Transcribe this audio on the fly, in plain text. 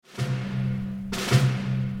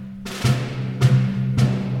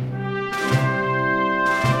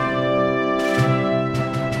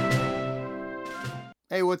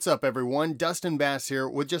what's up everyone? Dustin Bass here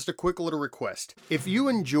with just a quick little request. If you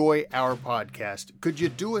enjoy our podcast, could you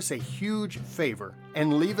do us a huge favor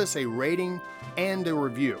and leave us a rating and a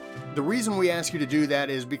review? The reason we ask you to do that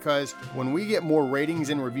is because when we get more ratings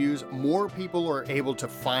and reviews, more people are able to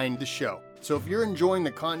find the show. So if you're enjoying the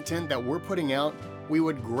content that we're putting out, we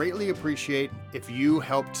would greatly appreciate if you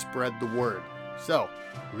helped spread the word. So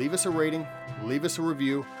leave us a rating, leave us a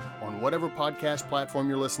review on whatever podcast platform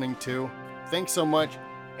you're listening to. Thanks so much,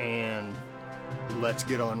 and let's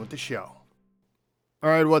get on with the show. All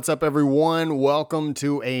right, what's up, everyone? Welcome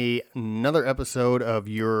to another episode of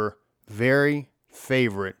your very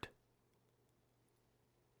favorite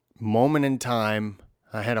moment in time.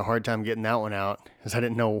 I had a hard time getting that one out because I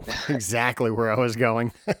didn't know exactly where I was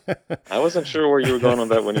going. I wasn't sure where you were going on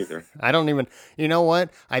that one either. I don't even, you know what?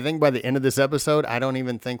 I think by the end of this episode, I don't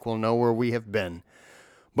even think we'll know where we have been.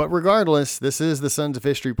 But regardless, this is the Sons of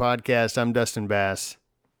History podcast. I'm Dustin Bass.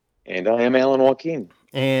 And I am Alan Wakim.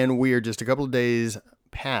 And we are just a couple of days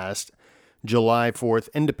past July 4th,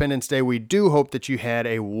 Independence Day. We do hope that you had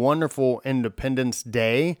a wonderful Independence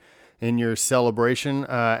Day in your celebration.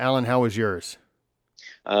 Alan, how was yours?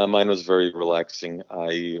 Mine was very relaxing.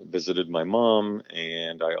 I visited my mom,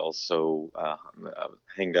 and I also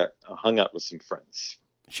hung out with some friends.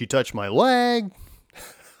 She touched my leg.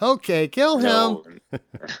 Okay, kill him. No.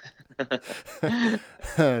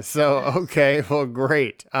 So, okay, well,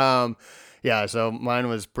 great. Yeah, so mine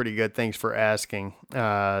was pretty good. Thanks for asking.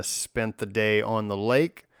 Spent the day on the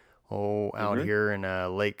lake, out here in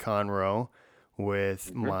Lake Conroe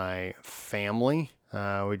with my family.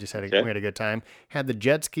 We just had we had a good time. Had the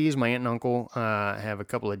jet skis. My aunt and uncle have a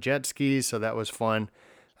couple of jet skis, so that was fun.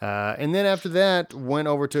 And then after that, went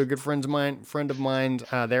over to a good friend of mine's,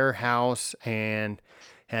 their house, and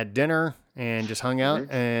had dinner and just hung out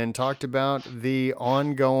and talked about the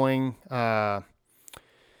ongoing, I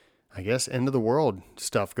guess, end of the world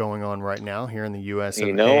stuff going on right now here in the U.S.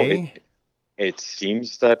 You know, it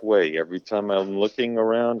seems that way. Every time I'm looking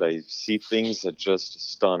around, I see things that just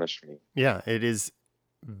astonish me. Yeah, it is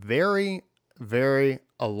very, very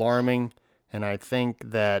alarming. And I think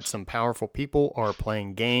that some powerful people are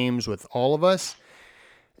playing games with all of us.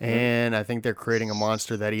 And I think they're creating a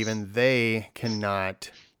monster that even they cannot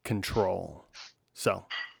control. So,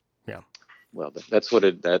 yeah. Well,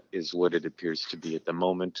 that is what it appears to be at the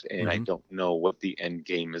moment, and I don't know what the end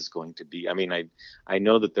game is going to be. I mean, I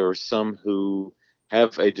know that there are some who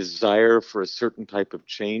have a desire for a certain type of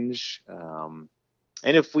change, and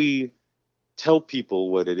if we tell people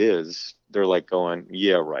what it is, they're like going,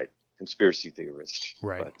 "Yeah, right, conspiracy theorist."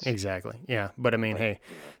 Right, exactly. Yeah, but I mean, hey,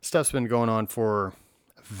 stuff's been going on for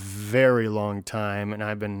a very long time, and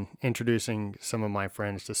I've been introducing some of my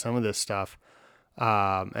friends to some of this stuff.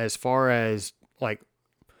 As far as like,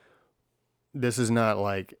 this is not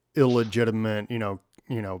like illegitimate,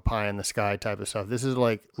 pie in the sky type of stuff. This is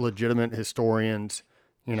like legitimate historians,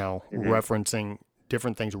 referencing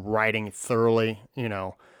different things, writing thoroughly,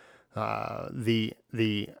 I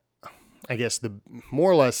guess the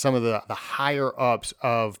more or less some of the higher ups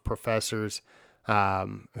of professors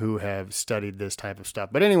who have studied this type of stuff.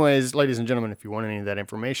 But anyways, ladies and gentlemen, if you want any of that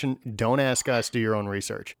information, don't ask us, do your own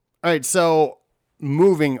research. All right, so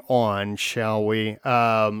moving on, shall we?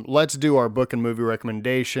 Let's do our book and movie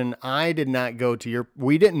recommendation. I did not go to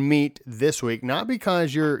we didn't meet this week, not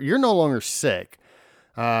because you're no longer sick.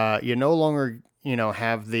 You no longer,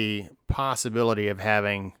 have the possibility of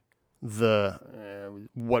having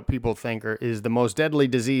what people think is the most deadly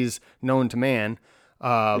disease known to man.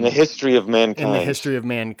 In the history of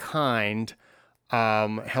mankind.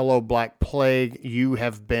 Hello, Black Plague, you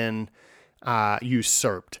have been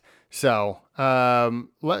usurped. So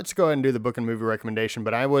let's go ahead and do the book and movie recommendation,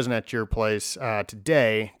 but I wasn't at your place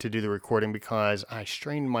today to do the recording because I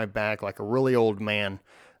strained my back like a really old man.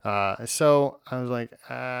 So I was like,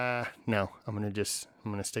 no, I'm going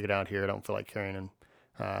to stick it out here. I don't feel like carrying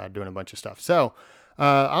and doing a bunch of stuff. So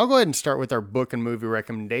I'll go ahead and start with our book and movie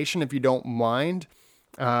recommendation, if you don't mind.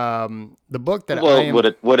 The book that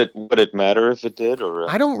would it matter if it did, or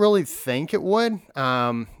I don't really think it would.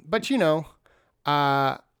 But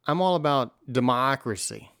I'm all about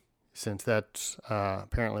democracy, since that's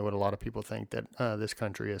apparently what a lot of people think that this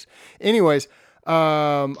country is. Anyways,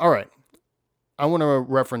 all right. I want to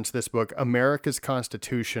reference this book, America's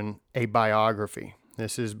Constitution, a Biography.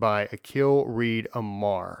 This is by Akil Reed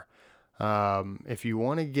Amar. If you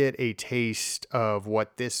want to get a taste of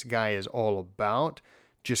what this guy is all about,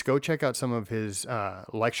 just go check out some of his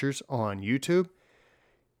lectures on YouTube.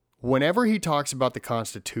 Whenever he talks about the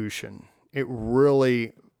Constitution, it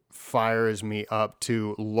really fires me up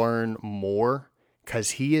to learn more,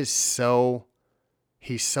 because he is so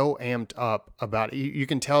he's so amped up about it. You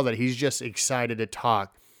can tell that he's just excited to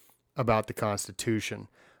talk about the Constitution.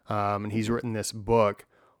 And he's written this book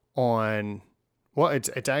on, well, it's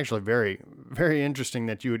actually very, very interesting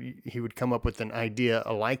that he would come up with an idea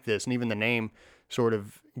like this. And even the name sort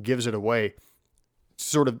of gives it away.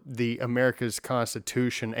 Sort of the America's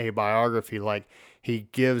Constitution, a biography. Like, he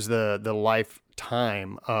gives the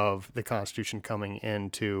lifetime of the Constitution coming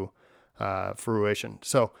into fruition.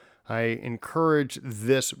 So I encourage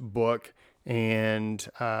this book, and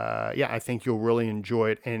I think you'll really enjoy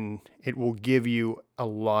it, and it will give you a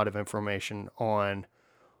lot of information on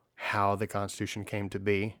how the Constitution came to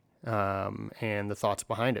be, and the thoughts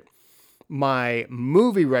behind it. My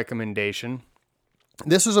movie recommendation,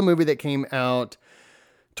 this was a movie that came out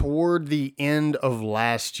toward the end of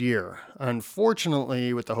last year.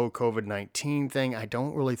 Unfortunately, with the whole COVID-19 thing, I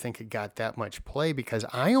don't really think it got that much play because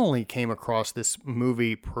I only came across this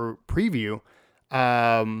movie preview,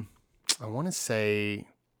 I want to say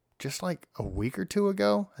just like a week or two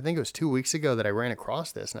ago. I think it was 2 weeks ago that I ran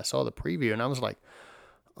across this and I saw the preview and I was like,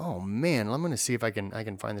 oh man, I'm going to see if I can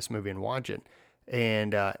find this movie and watch it.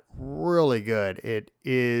 And really good. It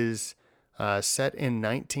is set in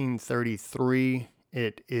 1933.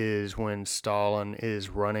 It is when Stalin is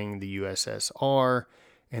running the USSR,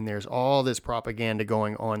 and there's all this propaganda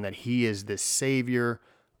going on that he is the savior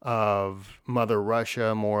of Mother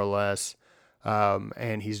Russia, more or less,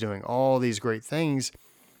 and he's doing all these great things.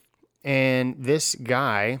 And this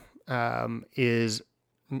guy is,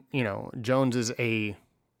 Jones is a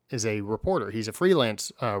reporter. He's a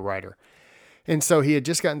freelance writer. And so he had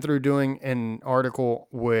just gotten through doing an article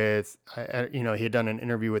with, he had done an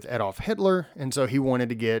interview with Adolf Hitler. And so he wanted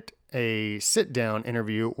to get a sit-down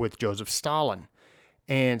interview with Joseph Stalin.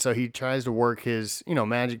 And so he tries to work his,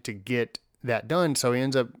 magic to get that done. So he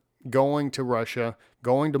ends up going to Russia,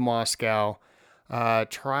 going to Moscow,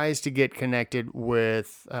 tries to get connected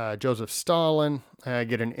with Joseph Stalin,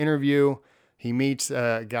 get an interview. He meets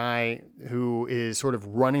a guy who is sort of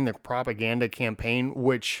running the propaganda campaign,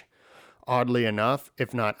 which, oddly enough,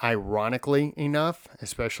 if not ironically enough,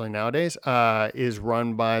 especially nowadays, is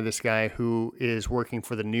run by this guy who is working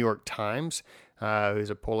for the New York Times,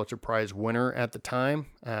 who's a Pulitzer Prize winner at the time.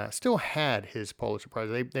 Still had his Pulitzer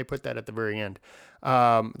Prize. They put that at the very end.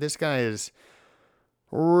 This guy is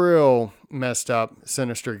real messed up,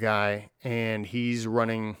 sinister guy, and he's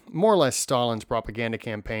running more or less Stalin's propaganda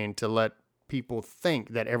campaign to let people think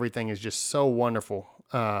that everything is just so wonderful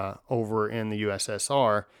over in the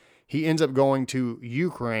USSR. He ends up going to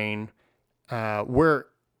Ukraine, where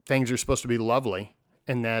things are supposed to be lovely,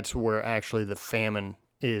 and that's where actually the famine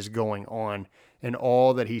is going on, and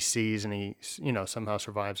all that he sees, and he, somehow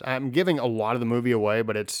survives. I'm giving a lot of the movie away,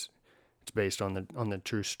 but it's based on the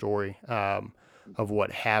true story of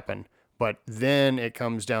what happened. But then it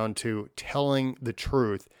comes down to telling the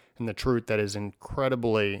truth, and the truth that is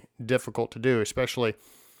incredibly difficult to do, especially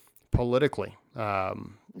politically.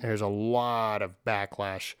 There's a lot of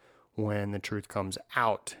backlash when the truth comes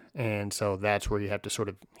out. And so that's where he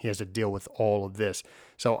has to deal with all of this.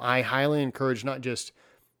 So I highly encourage not just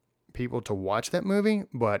people to watch that movie,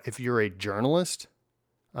 but if you're a journalist,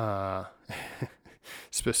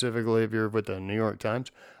 specifically if you're with the New York Times,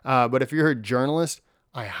 but if you're a journalist,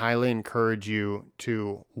 I highly encourage you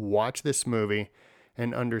to watch this movie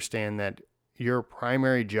and understand that your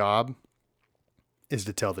primary job is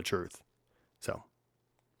to tell the truth. So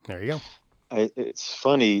there you go. It's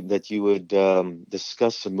funny that you would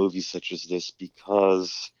discuss a movie such as this,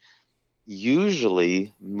 because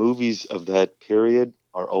usually movies of that period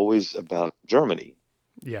are always about Germany.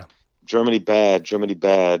 Yeah. Germany bad, Germany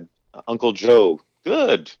bad. Uncle Joe,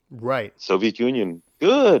 good. Right. Soviet Union,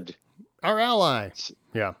 good. Our ally.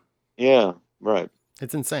 Yeah. Yeah, right.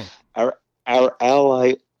 It's insane. Our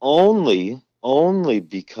ally only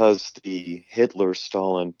because the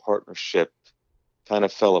Hitler-Stalin partnership kind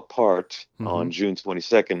of fell apart on June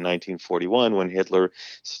 22nd, 1941, when Hitler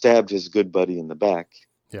stabbed his good buddy in the back.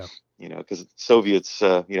 Yeah. Because Soviets,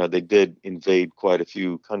 they did invade quite a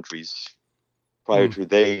few countries prior to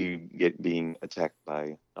they being attacked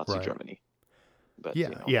by Nazi Germany. But,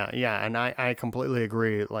 yeah. And I completely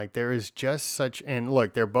agree. Like, there is just such, and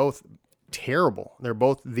look, they're both terrible. They're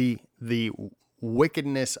both the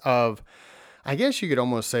wickedness of, I guess you could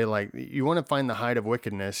almost say, like, you want to find the height of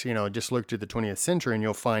wickedness, just look to the 20th century and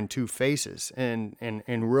you'll find two faces. And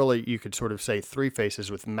really you could sort of say three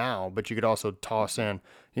faces with Mao, but you could also toss in,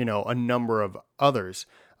 a number of others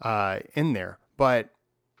in there. But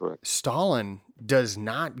correct. Stalin does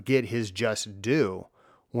not get his just due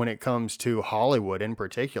when it comes to Hollywood in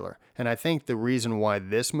particular. And I think the reason why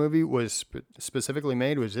this movie was specifically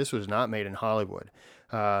made was this was not made in Hollywood.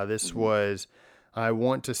 This was, I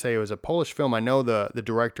want to say it was a Polish film. I know the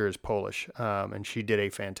director is Polish, and she did a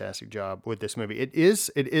fantastic job with this movie. It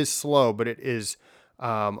is slow, but it is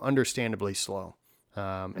understandably slow,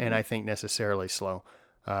 and I think necessarily slow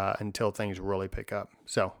until things really pick up.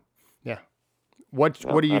 So, yeah. What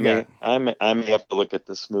do you got? I may have to look at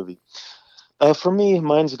this movie. For me,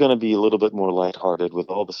 mine's going to be a little bit more lighthearted with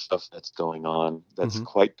all the stuff that's going on. That's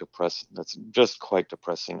quite depressing. That's just quite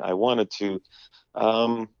depressing. I wanted to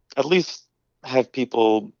at least have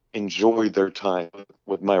people enjoy their time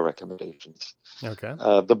with my recommendations. Okay.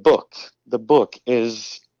 The book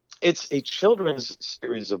it's a children's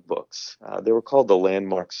series of books. They were called the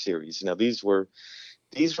Landmark series. Now, these were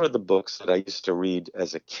the books that I used to read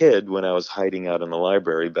as a kid when I was hiding out in the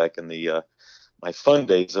library back in the my fun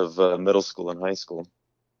days of middle school and high school.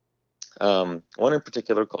 One in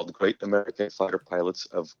particular called Great American Fighter Pilots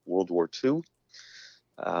of World War II.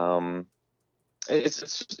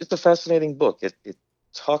 It's a fascinating book. It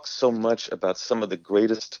talks so much about some of the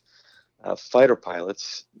greatest fighter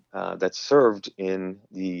pilots that served in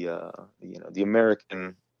the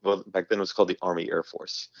American. Well, back then it was called the Army Air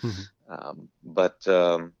Force. But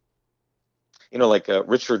like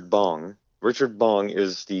Richard Bong. Richard Bong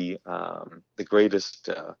is the greatest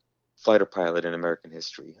fighter pilot in American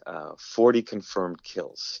history. 40 confirmed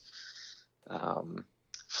kills.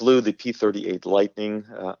 Flew the P-38 Lightning.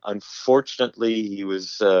 Unfortunately, he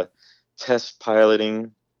was test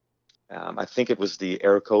piloting. I think it was the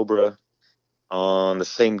Air Cobra on the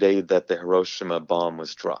same day that the Hiroshima bomb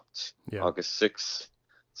was dropped, August 6th.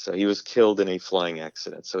 So he was killed in a flying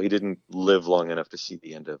accident. So he didn't live long enough to see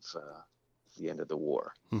the end of the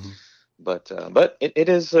war. But it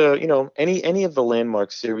is any of the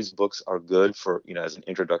Landmark series books are good for as an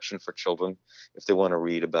introduction for children if they want to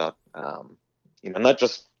read about not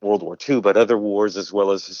just World War II but other wars as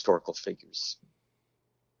well as historical figures.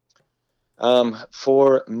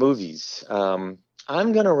 For movies, I'm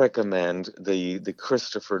gonna recommend the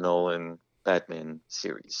Christopher Nolan Batman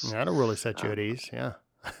series. That'll really set you at ease. Yeah.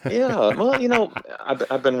 Yeah. Well,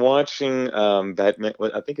 I've been watching Batman.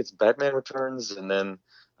 I think it's Batman Returns and then.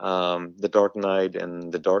 The Dark Knight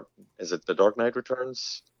and is it The Dark Knight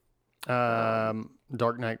Returns?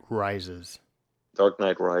 Dark Knight Rises. Dark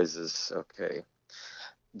Knight Rises. Okay.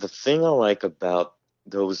 The thing I like about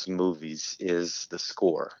those movies is the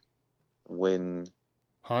score. When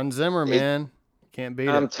Hans Zimmer, man, can't beat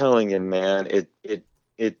it. I'm telling you, man,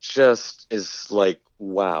 it just is like,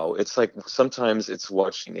 wow. It's like sometimes it's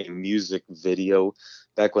watching a music video.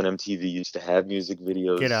 Back when MTV used to have music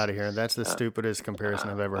videos. Get out of here! That's the stupidest comparison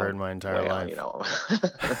I've ever heard in my entire life.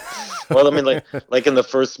 Well, I mean, like in the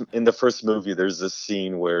first movie, there's this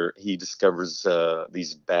scene where he discovers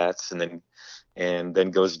these bats, and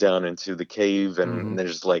then goes down into the cave, and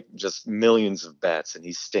there's like just millions of bats, and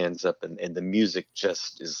he stands up, and the music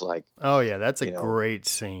just is like. Oh yeah, that's a great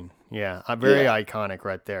scene. Yeah, very iconic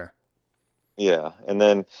right there. Yeah, and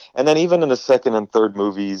then even in the second and third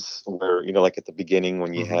movies, where like at the beginning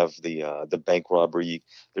when you have the bank robbery,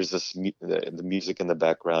 there's this the music in the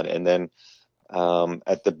background, and then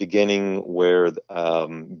at the beginning where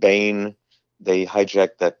Bane they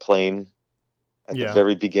hijack that plane at the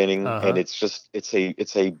very beginning, and it's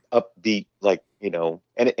a upbeat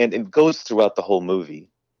and it goes throughout the whole movie.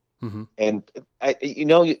 And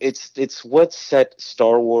it's what set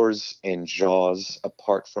Star Wars and Jaws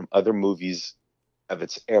apart from other movies of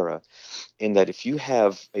its era, in that if you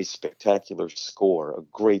have a spectacular score, a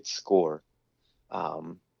great score,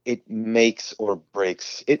 it makes or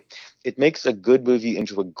breaks it. It makes a good movie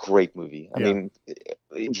into a great movie. I mean,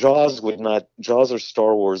 Jaws or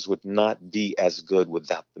Star Wars would not be as good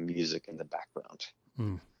without the music in the background.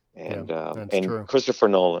 And true. Christopher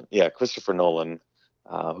Nolan.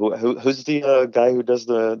 Who's the guy who does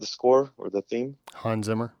the score or the theme? Hans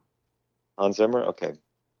Zimmer. Okay.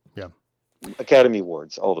 Yeah. Academy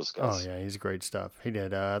Awards, all those guys. Oh yeah, he's great stuff. He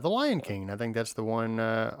did The Lion King. I think that's the one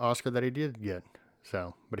Oscar that he did get.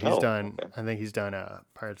 So, but he's done. Okay. I think he's done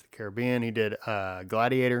Pirates of the Caribbean. He did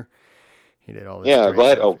Gladiator. He did all this. Yeah,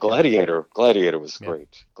 Gladiator. Gladiator was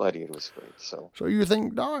great. Gladiator was great. So you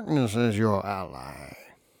think darkness is your ally?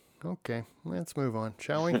 Okay, let's move on,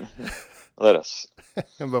 shall we? Let us.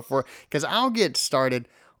 Because I'll get started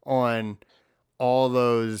on all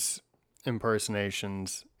those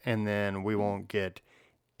impersonations, and then we won't get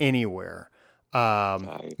anywhere.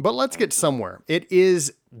 But let's get somewhere. It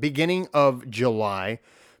is beginning of July.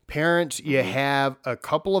 Parents, you have a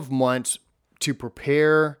couple of months to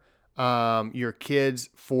prepare your kids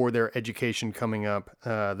for their education coming up,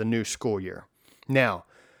 the new school year. Now,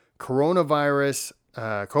 coronavirus,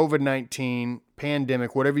 COVID-19,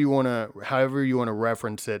 pandemic, however you want to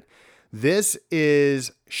reference it, this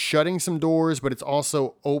is shutting some doors, but it's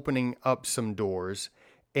also opening up some doors.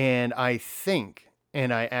 And I think,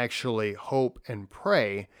 and I actually hope and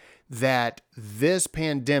pray that this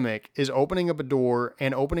pandemic is opening up a door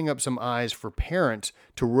and opening up some eyes for parents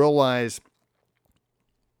to realize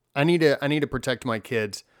I need to protect my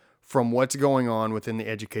kids from what's going on within the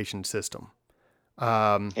education system.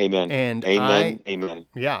 Amen. And Amen.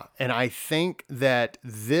 Yeah. And I think that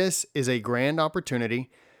this is a grand opportunity.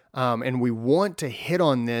 And we want to hit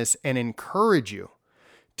on this and encourage you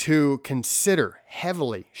to consider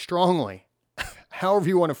heavily, strongly, however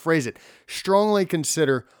you want to phrase it, strongly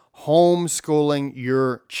consider homeschooling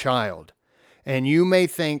your child. And you may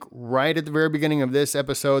think right at the very beginning of this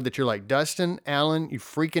episode that you're like, Dustin, Alan, you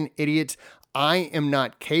freaking idiots. I am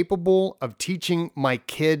not capable of teaching my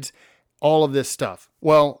kids all of this stuff.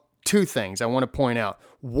 Well, two things I want to point out.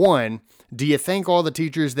 One, do you think all the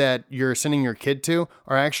teachers that you're sending your kid to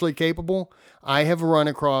are actually capable? I have run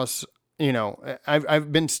across,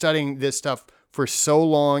 I've been studying this stuff for so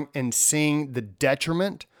long and seeing the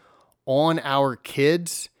detriment on our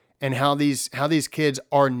kids and how these kids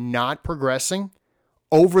are not progressing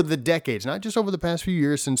over the decades, not just over the past few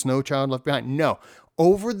years since No Child Left Behind. No,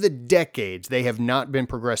 over the decades, they have not been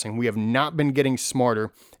progressing. We have not been getting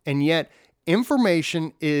smarter. And yet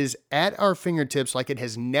information is at our fingertips like it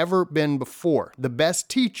has never been before. The best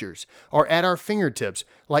teachers are at our fingertips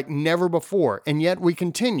like never before. And yet we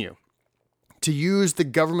continue to use the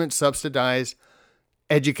government subsidized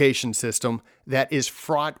education system that is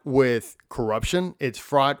fraught with corruption. It's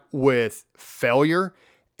fraught with failure,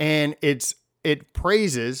 and it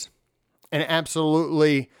praises and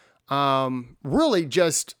absolutely really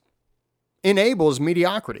just enables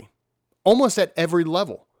mediocrity almost at every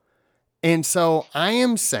level. And so I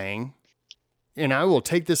am saying, and I will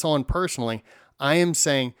take this on personally, I am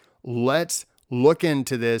saying, let's look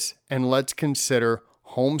into this and let's consider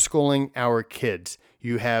homeschooling our kids.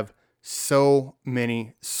 You have so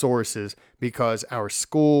many sources because our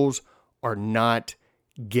schools are not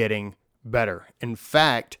getting better. In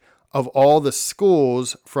fact, of all the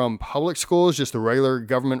schools, from public schools, just the regular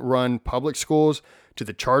government-run public schools, to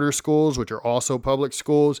the charter schools, which are also public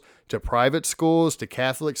schools, to private schools, to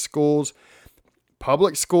Catholic schools,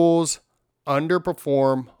 public schools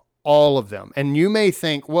underperform all of them. And you may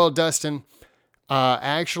think, well, Dustin,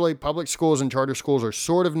 actually, public schools and charter schools are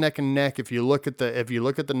sort of neck and neck. If you look at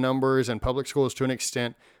the numbers, and public schools to an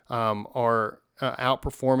extent are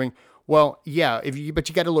outperforming. Well, yeah, but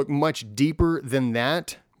you got to look much deeper than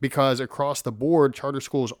that, because across the board, charter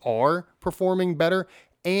schools are performing better,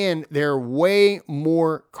 and they're way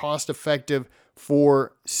more cost effective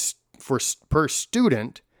per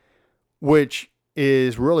student, which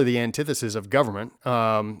is really the antithesis of government,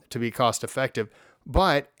 to be cost effective.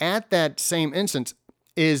 But at that same instance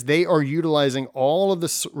is they are utilizing all of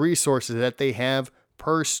the resources that they have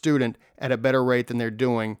per student at a better rate than they're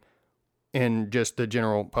doing in just the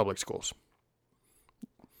general public schools.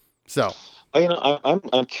 So,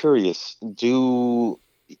 I'm curious.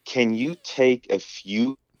 Can you take a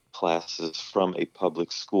few classes from a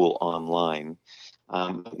public school online?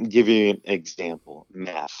 Give you an example: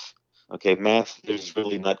 math. Okay, math. There's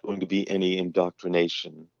really not going to be any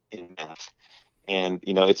indoctrination in math. And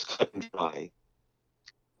it's cut and dry.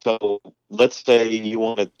 So let's say you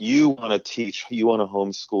want to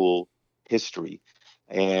homeschool history,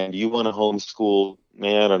 and you want to homeschool,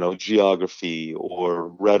 I don't know, geography or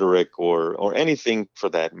rhetoric or anything for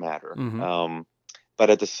that matter. mm-hmm. But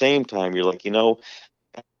at the same time, you're like, I don't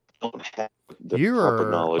have the proper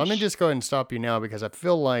knowledge. Let me just go ahead and stop you now, because I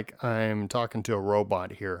feel like I'm talking to a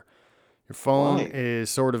robot here. Your phone is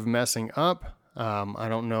sort of messing up. I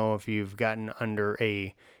don't know if you've gotten under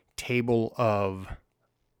a table of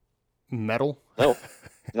metal.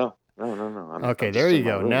 No. Okay, there you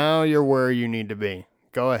go. Now you're where you need to be.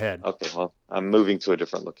 Go ahead. Okay, well, I'm moving to a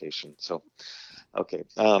different location. So, okay.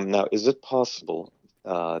 Now, is it possible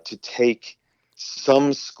to take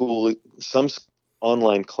some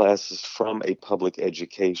online classes from a public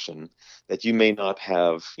education that you may not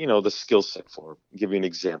have, the skill set for? I'll give you an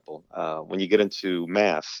example. When you get into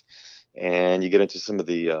math, and you get into some of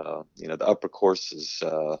the the upper courses,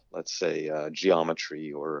 let's say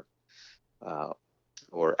geometry or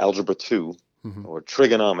algebra 2, mm-hmm. or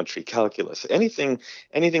trigonometry, calculus, anything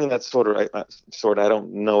of that sort. I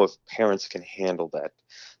don't know if parents can handle that.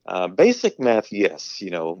 Basic math, yes,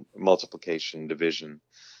 multiplication, division,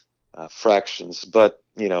 fractions, but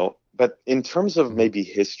but in terms of Mhm. maybe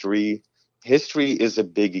history is a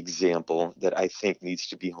big example that I think needs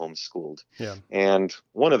to be homeschooled. Yeah. And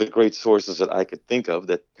one of the great sources that I could think of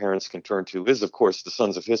that parents can turn to is, of course, the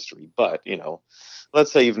Sons of History. But,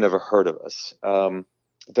 let's say you've never heard of us.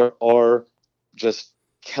 There are just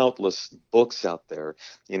countless books out there.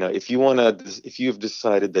 If you've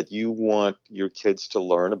decided that you want your kids to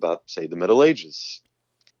learn about, say, the Middle Ages,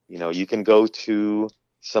 you can go to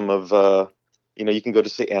some of, you can go to,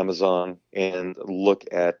 say, Amazon and look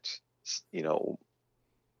at, you know,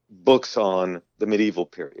 books on the medieval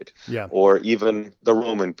period, Yeah. or even the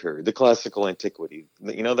Roman period, the classical antiquity,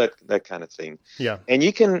 that kind of thing. Yeah. And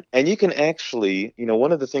you can actually,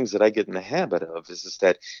 one of the things that I get in the habit of is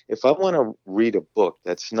that if I want to read a book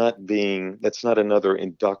that's not another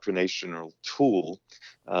indoctrinational tool,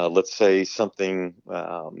 let's say something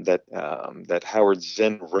that Howard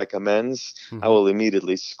Zinn recommends, I Mhm. will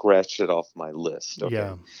immediately scratch it off my list.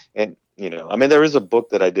 Yeah. Okay. And I mean, there is a book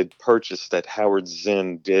that I did purchase that Howard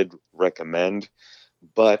Zinn did recommend,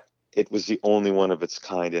 but it was the only one of its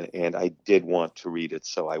kind, and I did want to read it,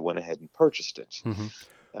 so I went ahead and purchased it, Mhm.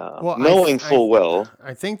 Well, knowing full well.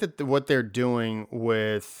 I think that what they're doing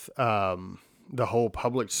with the whole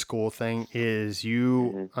public school thing is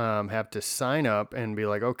you Mhm. have to sign up and be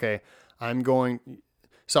like, okay, I'm going.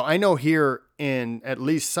 So I know here in at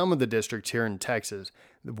least some of the districts here in Texas,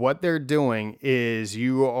 what they're doing is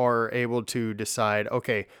you are able to decide,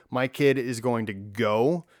 okay, my kid is going to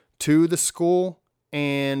go to the school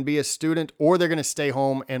and be a student, or they're going to stay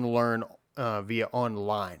home and learn via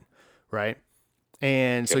online, right?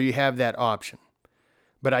 And so Okay. you have that option.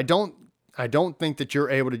 But I don't think that you're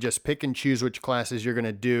able to just pick and choose which classes you're going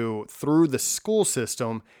to do through the school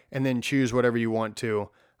system and then choose whatever you want to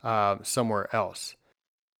somewhere else.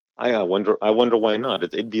 I wonder why not.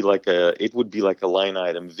 It would be like a line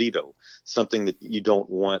item veto, something that you don't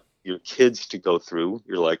want your kids to go through.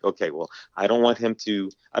 You're like, okay, well, I don't want him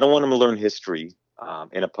to learn history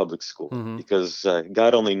in a public school, Mm-hmm. because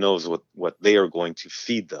God only knows what they are going to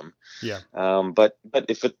feed them. Yeah. But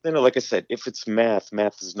if it, like I said, if it's math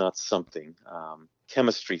is not something.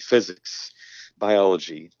 Chemistry, physics,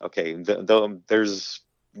 biology. Okay,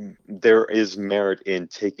 there is merit in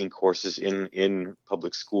taking courses in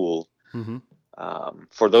public school, Mm-hmm.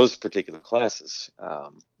 for those particular classes.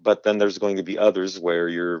 But then there's going to be others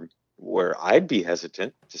where I'd be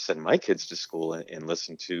hesitant to send my kids to school and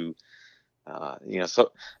listen to,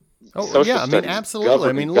 so Oh social yeah, I mean studies, absolutely.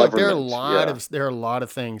 I mean, look, government. Yeah. there are a lot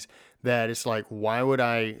of things that it's like, why would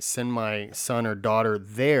I send my son or daughter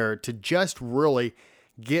there to just really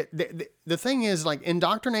get the thing is like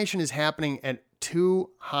indoctrination is happening at too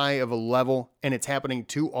high of a level and it's happening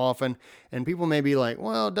too often, and people may be like,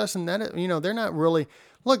 well, Dustin, they're not really.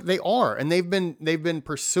 Look, they are, and they've been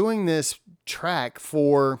pursuing this track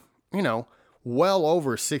for, you know, well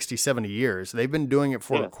over 60, 70 years. They've been doing it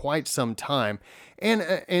for Yeah. quite some time.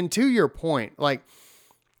 And to your point, like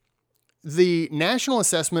the National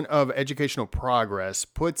Assessment of Educational Progress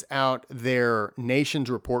puts out their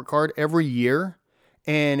nation's report card every year,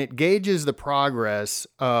 and it gauges the progress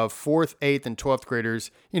of 4th, 8th, and 12th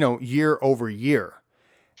graders, year over year.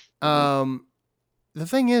 Hmm. Um, the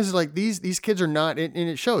thing is, like these kids are not, and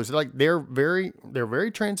it shows. Like they're very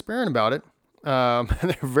transparent about it.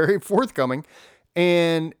 They're very forthcoming,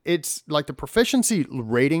 and it's like the proficiency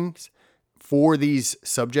ratings for these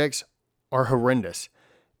subjects are horrendous.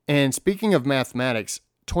 And speaking of mathematics,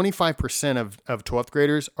 25% of 12th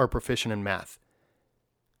graders are proficient in math.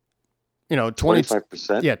 20,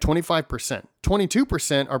 25%. yeah, 25%.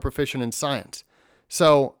 22% are proficient in science.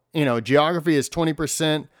 So, geography is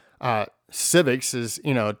 20%. Civics is,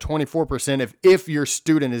 24% if your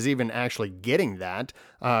student is even actually getting that.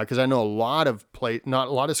 Because I know not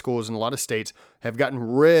a lot of schools in a lot of states have gotten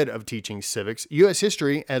rid of teaching civics. U.S.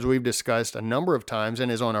 history, as we've discussed a number of times and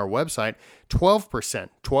is on our website, 12%.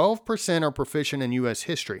 12% are proficient in U.S.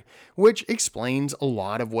 history, which explains a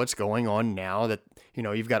lot of what's going on now that,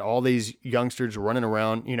 you've got all these youngsters running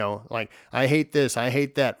around, like, I hate this, I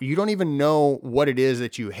hate that. You don't even know what it is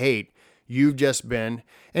that you hate. You've just been,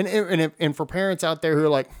 and for parents out there who are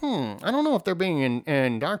like, I don't know if they're being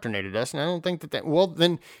indoctrinated, Dustin. I don't think that, well,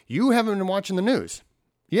 then you haven't been watching the news.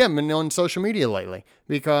 You haven't been on social media lately,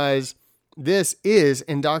 because this is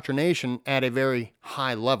indoctrination at a very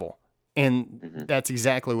high level. And Hmm. that's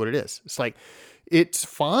exactly what it is. It's like, it's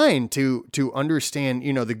fine to understand,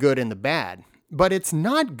 the good and the bad, but it's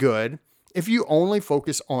not good if you only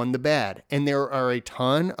focus on the bad. And there are a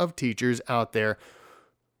ton of teachers out there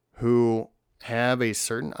who have a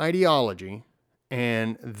certain ideology,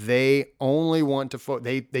 and they only want to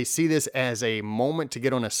they see this as a moment to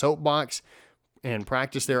get on a soapbox and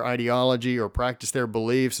practice their ideology or practice their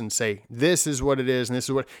beliefs and say, this is what it is and this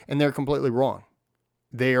is what, and they're completely wrong.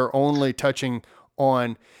 They are only touching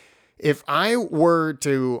on, if I were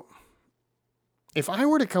to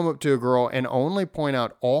come up to a girl and only point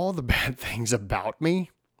out all the bad things about me,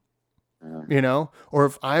 or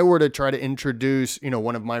if I were to try to introduce,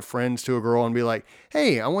 one of my friends to a girl and be like,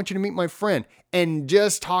 hey, I want you to meet my friend, and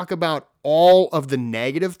just talk about all of the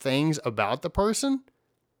negative things about the person,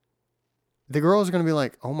 the girl is going to be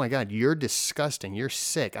like, oh my God, you're disgusting. You're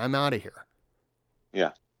sick. I'm out of here.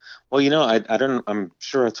 Yeah. Well, I'm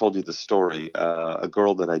sure I told you the story. A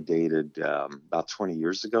girl that I dated about 20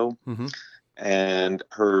 years ago. Mm-hmm. And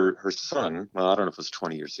her son, well, I don't know if it was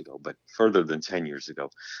 20 years ago, but further than 10 years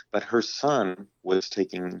ago, but her son was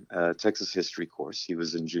taking a Texas history course. He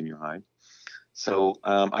was in junior high. So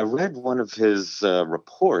I read one of his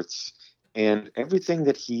reports, and everything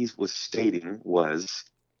that he was stating was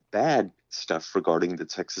bad stuff regarding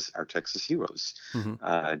our Texas heroes.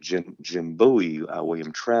 Mm-hmm. Jim Bowie,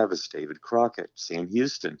 William Travis, David Crockett, Sam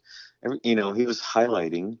Houston. He was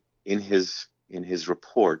highlighting in his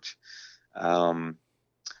report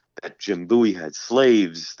that Jim Bowie had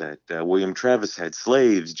slaves, that William Travis had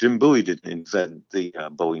slaves. Jim Bowie didn't invent the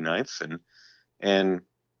Bowie knife, and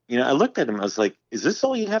I looked at him. I was like, "Is this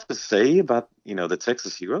all you have to say about the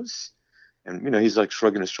Texas heroes?" And he's like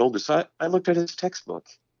shrugging his shoulders. So I looked at his textbook,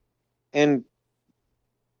 and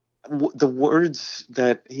the words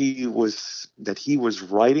that he was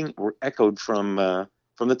writing were echoed from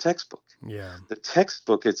the textbook. Yeah, the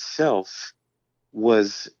textbook itself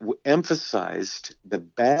emphasized the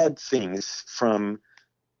bad things from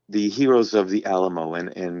the heroes of the Alamo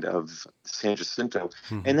and of San Jacinto,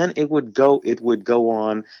 mm-hmm. and then it would go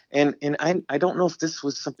on, and I don't know if this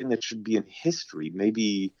was something that should be in history,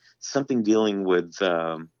 maybe something dealing with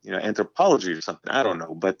anthropology or something, I don't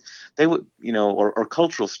know, but they would or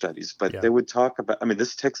cultural studies, but they would talk about,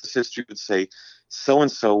 this Texas history would say so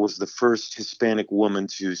and so was the first Hispanic woman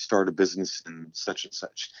to start a business in such and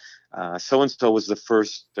such. So and so was the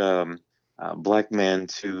first black man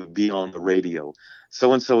to be on the radio.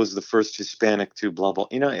 So and so was the first Hispanic to blah blah.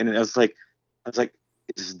 And I was like,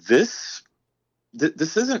 is this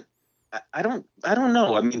isn't? I don't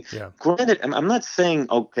know. Granted, I'm not saying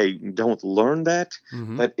okay, don't learn that,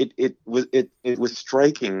 mm-hmm. but it was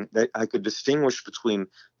striking that I could distinguish between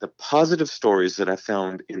the positive stories that I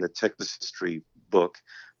found in the Texas history book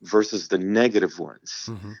versus the negative ones.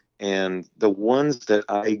 Mm-hmm. And the ones that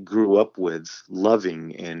I grew up with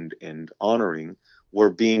loving and honoring were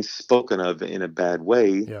being spoken of in a bad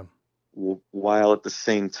way, while at the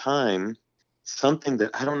same time, something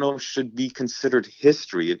that I don't know should be considered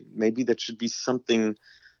history, maybe that should be something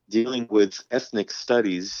dealing with ethnic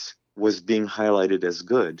studies, was being highlighted as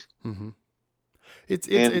good. Mm-hmm.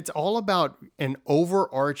 It's all about an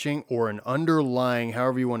overarching or an underlying,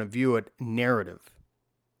 however you want to view it, narrative.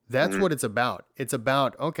 That's what it's about. It's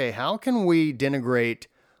about, okay, how can we denigrate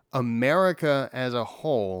America as a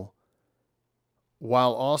whole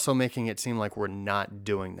while also making it seem like we're not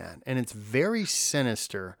doing that? And it's very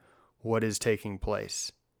sinister what is taking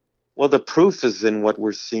place. Well, the proof is in what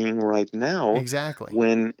we're seeing right now. Exactly.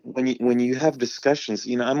 When you have discussions,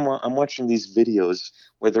 I'm watching these videos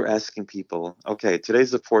where they're asking people, okay,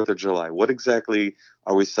 today's the 4th of July. What exactly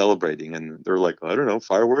are we celebrating? And they're like, I don't know,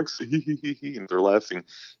 fireworks. And they're laughing.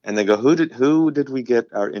 And they go, who did we get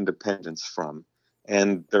our independence from?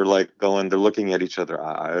 And they're like they're looking at each other.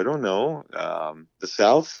 I don't know. The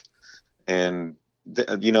South. And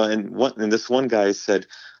and this one guy said,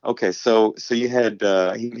 okay, so you had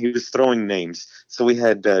he was throwing names. So we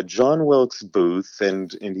had John Wilkes Booth,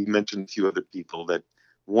 and he mentioned a few other people that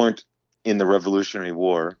weren't in the Revolutionary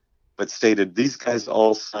War, but stated these guys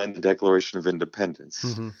all signed the Declaration of Independence.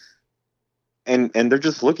 Mm-hmm. And they're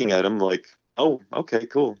just looking at him like, oh, okay,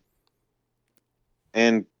 cool.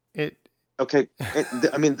 And this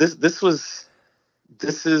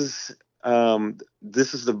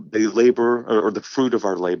is the labor or the fruit of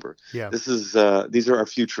our labor. Yeah. These are our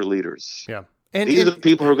future leaders. Yeah. And these are the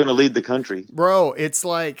people who are going to lead the country. Bro, it's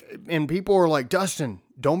like, and people are like, Dustin,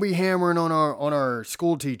 don't be hammering on our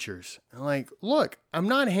school teachers. I'm like, look, I'm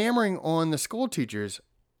not hammering on the school teachers.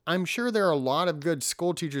 I'm sure there are a lot of good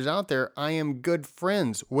school teachers out there. I am good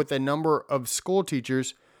friends with a number of school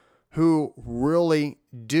teachers who really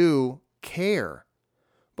do care.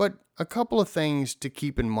 But a couple of things to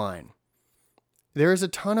keep in mind. There is a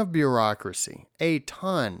ton of bureaucracy,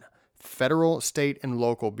 federal, state, and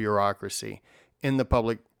local bureaucracy in the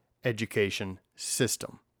public education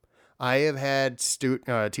system. I have had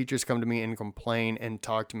teachers come to me and complain and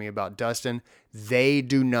talk to me about, Dustin, they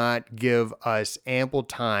do not give us ample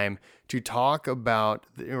time to talk about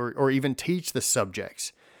or even teach the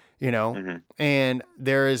subjects, And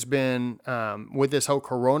there has been, with this whole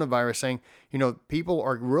coronavirus saying, people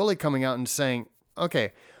are really coming out and saying,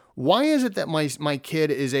 okay, why is it that my kid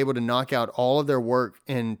is able to knock out all of their work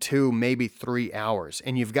in 2, maybe 3 hours,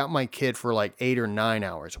 and you've got my kid for like 8 or 9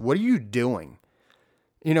 hours? What are you doing?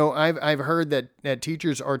 I've heard that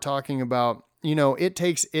teachers are talking about,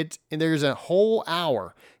 there's a whole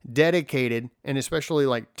hour dedicated, and especially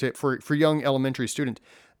like for young elementary students,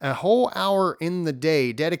 a whole hour in the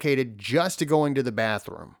day dedicated just to going to the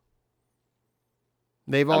bathroom.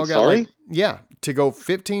 They've all to go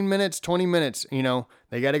 15 minutes, 20 minutes,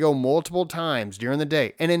 they got to go multiple times during the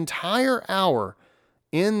day. An entire hour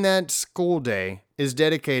in that school day is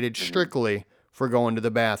dedicated strictly for going to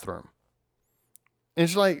the bathroom.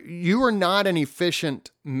 It's like, you are not an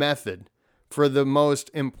efficient method for the most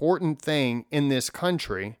important thing in this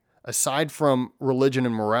country, aside from religion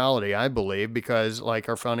and morality, I believe, because like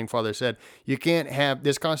our founding father said, you can't have,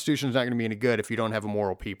 this Constitution is not going to be any good if you don't have a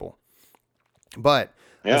moral people. But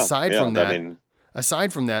aside from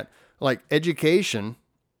that, like, education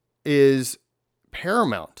is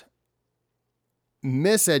paramount.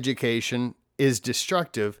 Miseducation is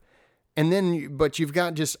destructive. And then, but you've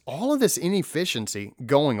got just all of this inefficiency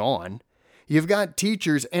going on. You've got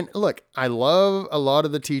teachers, and look, I love a lot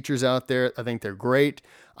of the teachers out there. I think they're great.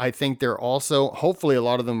 I think they're also, hopefully a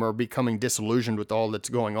lot of them are becoming disillusioned with all that's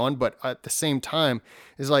going on. But at the same time,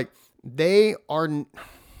 it's like, they are,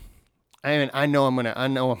 I know I'm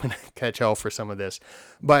gonna catch hell for some of this,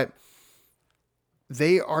 but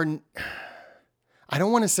they are, I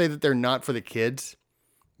don't want to say that they're not for the kids,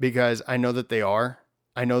 because I know that they are.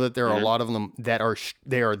 I know that there are a lot of them that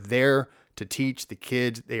they are there to teach the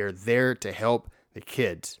kids. They are there to help the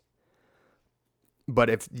kids. But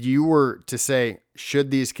if you were to say,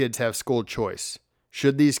 should these kids have school choice?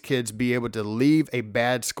 Should these kids be able to leave a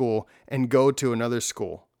bad school and go to another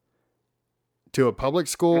school? To a public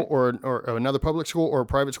school or another public school or a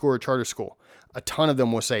private school or a charter school? A ton of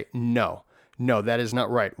them will say, no, that is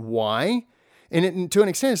not right. Why? And to an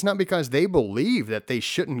extent, it's not because they believe that they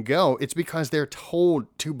shouldn't go. It's because they're told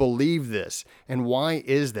to believe this. And why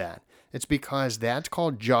is that? It's because that's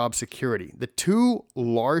called job security. The two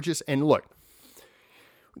largest, and look,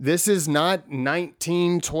 this is not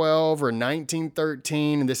 1912 or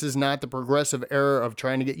 1913. This is not the progressive era of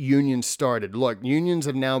trying to get unions started. Look, unions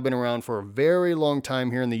have now been around for a very long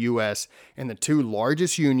time here in the U.S., and the two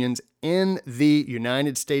largest unions in the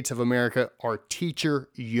United States of America are teacher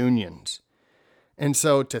unions. And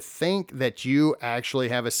so to think that you actually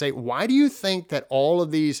have a say, why do you think that all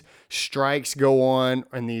of these strikes go on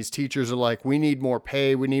and these teachers are like, we need more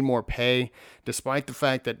pay, despite the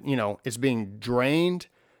fact that, it's being drained,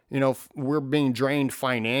 we're being drained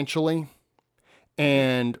financially,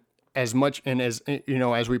 and as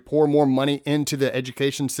we pour more money into the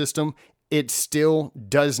education system, it still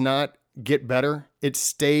does not get better. It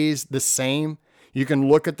stays the same. You can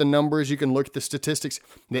look at the numbers. You can look at the statistics.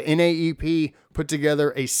 The NAEP put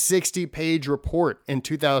together a 60-page report in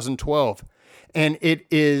 2012, and it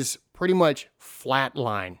is pretty much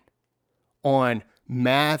flatline on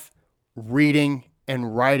math, reading,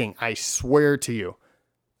 and writing. I swear to you,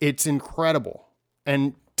 it's incredible.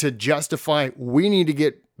 And to justify, we need to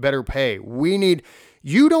get better pay.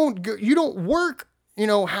 You don't work,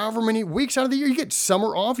 however many weeks out of the year. You get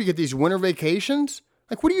summer off. You get these winter vacations.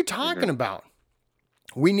 Like, what are you talking about?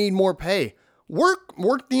 We need more pay.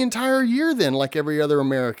 Work the entire year then, like every other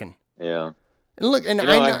American. Yeah. And look, and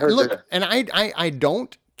I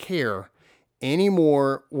don't care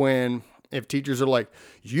anymore if teachers are like,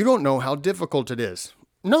 you don't know how difficult it is.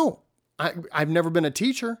 No, I've never been a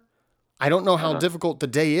teacher. I don't know how difficult the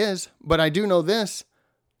day is, but I do know this.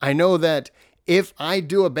 I know that if I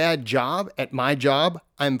do a bad job at my job,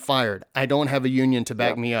 I'm fired. I don't have a union to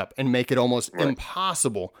back me up and make it almost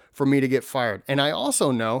impossible for me to get fired. And I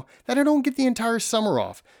also know that I don't get the entire summer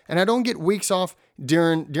off, and I don't get weeks off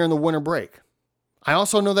during the winter break. I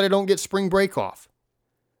also know that I don't get spring break off.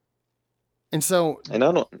 And so, and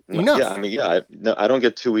I don't, I don't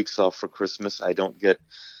get 2 weeks off for Christmas.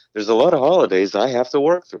 There's a lot of holidays I have to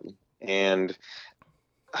work through. And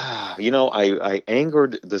I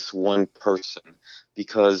angered this one person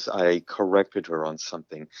because I corrected her on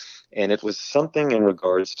something. And it was something in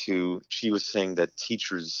regards to, she was saying that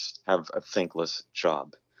teachers have a thankless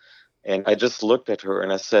job. And I just looked at her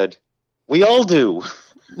and I said, we all do.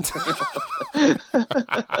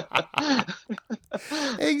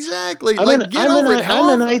 Exactly. I'm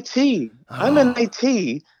in IT. I'm in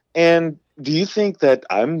IT. And do you think that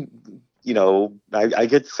I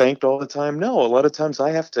get thanked all the time? No, a lot of times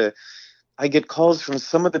I get calls from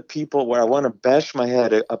some of the people where I want to bash my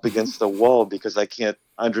head up against the wall because I can't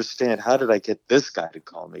understand, how did I get this guy to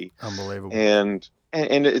call me? Unbelievable. And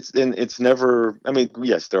it's never, I mean,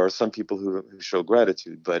 yes, there are some people who show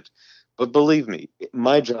gratitude, but believe me,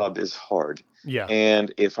 my job is hard. Yeah.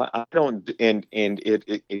 And if I don't, and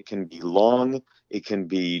it can be long, it can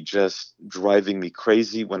be just driving me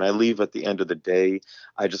crazy. When I leave at the end of the day,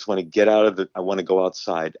 I just want to get out of I want to go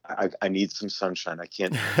outside. I need some sunshine. I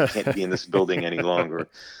can't be in this building any longer.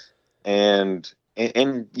 And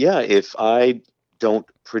yeah, if I don't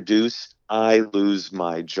produce, I lose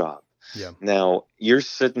my job. Yeah. Now, you're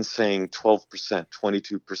sitting saying 12%,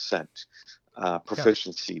 22% Yeah.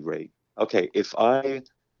 proficiency rate. Okay, if I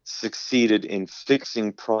succeeded in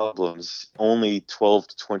fixing problems only 12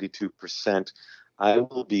 to 22%, I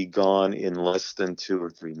will be gone in less than 2 or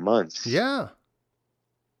 3 months. Yeah.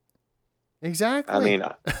 I Exactly. mean,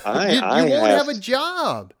 You I won't have have a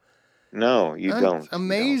job. no, you That's don't. You don't.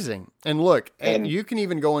 amazing. And look, And you can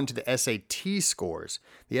even go into the SAT scores.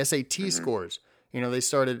 The SAT mhm, scores, they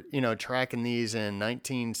started, tracking these in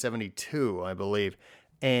 1972, I believe.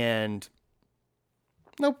 And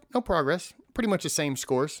no progress. Pretty much the same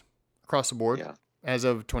scores across the board yeah. as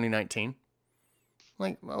of 2019.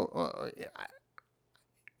 Like,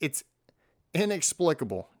 it's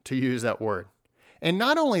inexplicable, to use that word. And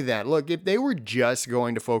not only that, look, if they were just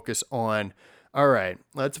going to focus on, all right,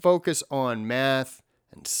 let's focus on math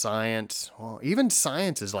and science. Well, even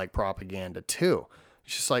science is like propaganda too.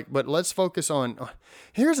 It's just like, but let's focus on.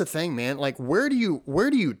 Here's the thing, man. Like, where do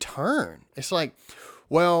you turn? It's like,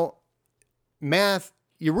 well, math.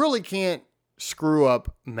 You really can't screw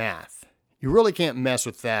up math. You really can't mess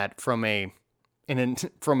with that from a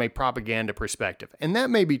propaganda perspective, and that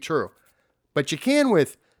may be true, but you can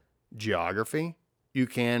with geography, you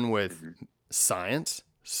can with Hmm. science,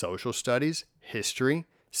 social studies, history,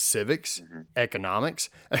 civics, Hmm. economics.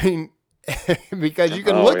 I mean, because you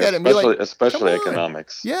can Oh, look yeah, at it and be like, come especially on.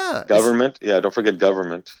 economics, Yeah, it's government. Yeah, don't forget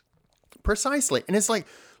government. precisely. And it's like,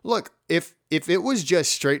 look, if it was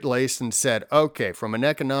just straight laced and said, okay, from an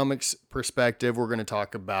economics perspective, we're going to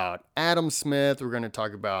talk about Adam Smith, we're going to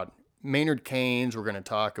talk about Maynard Keynes, we're going to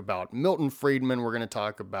talk about Milton Friedman, we're going to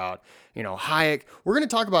talk about, Hayek, we're going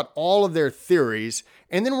to talk about all of their theories,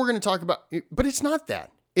 and then we're going to talk about, but it's not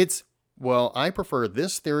that. It's, well, I prefer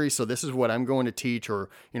this theory, so this is what I'm going to teach, or,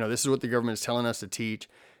 this is what the government is telling us to teach.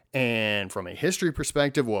 And from a history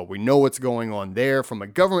perspective, well, we know what's going on there. From a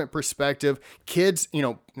government perspective, kids,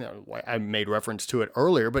 I made reference to it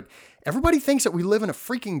earlier, but everybody thinks that we live in a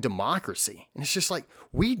freaking democracy. And it's just like,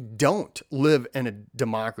 we don't live in a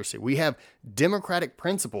democracy. We have democratic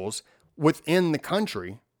principles within the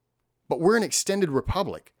country, but we're an extended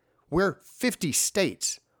republic. We're 50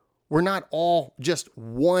 states. We're not all just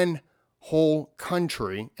one whole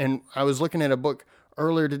country. And I was looking at a book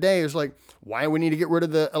earlier today. It was like, why we need to get rid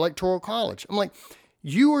of the electoral college. I'm like,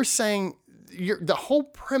 you were saying the whole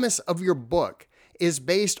premise of your book is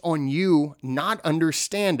based on you not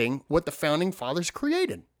understanding what the founding fathers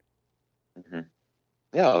created. Hmm.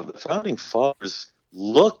 Yeah, the founding fathers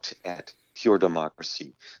looked at pure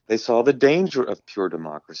democracy. They saw the danger of pure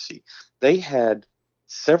democracy. They had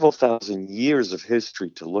several thousand years of history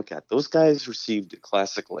to look at. Those guys received a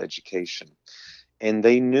classical education, and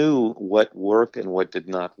they knew what worked and what did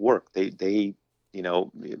not work. You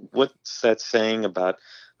know, what's that saying about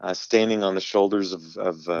standing on the shoulders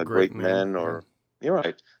of Great great man. men? Yeah. Or you're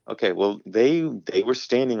right. Okay, well, they were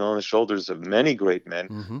standing on the shoulders of many great men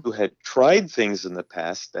Mm-hmm. who had tried things in the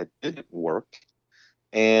past that didn't work,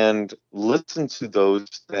 and listened to those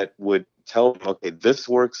that would tell them, okay, this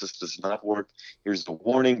works, this does not work. Here's the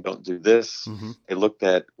warning, don't do this. Mm-hmm. They looked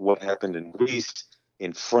at what happened in Greece,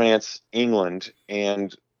 in France, England,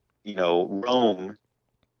 and Rome,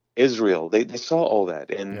 Israel. They saw all that,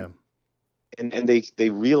 Yeah. and they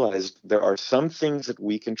realized there are some things that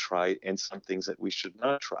we can try and some things that we should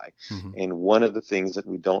not try. Mm-hmm. And one of the things that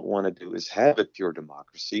we don't want to do is have a pure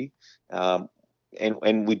democracy,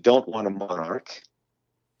 and we don't want a monarch.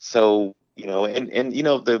 So the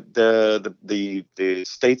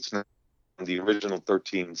statesmen, the original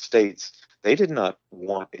 13 states, they did not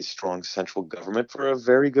want a strong central government for a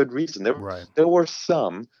very good reason. There Right. there were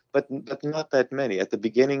some, but not that many. At the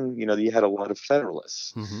beginning, you had a lot of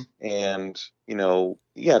federalists, Mm-hmm. and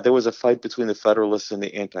yeah, there was a fight between the federalists and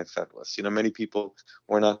the anti-federalists. Many people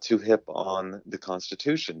were not too hip on the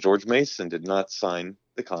Constitution. George Mason did not sign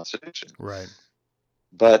the Constitution, Right.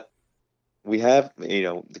 but we have,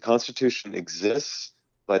 the Constitution exists,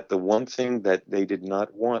 but the one thing that they did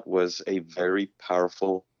not want was a very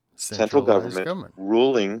powerful central Centralized government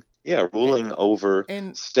government. ruling over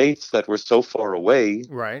And states that were so far away.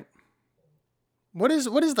 right. What is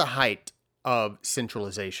the height of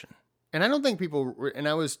centralization? And I don't think people, and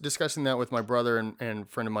I was discussing that with my brother and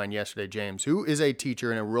friend of mine yesterday, James, who is a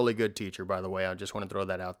teacher and a really good teacher, by the way. I just want to throw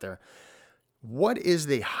that out there. What is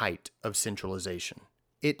the height of centralization?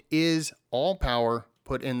 It is all power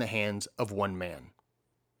put in the hands of one man.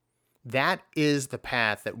 That is the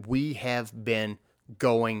path that we have been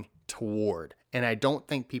going toward. And I don't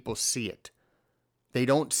think people see it. They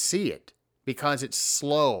don't see it because it's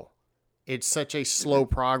slow. It's such a slow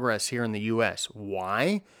progress here in the U.S.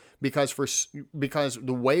 Why? Because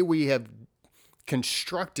the way we have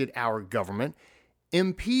constructed our government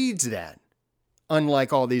impedes that,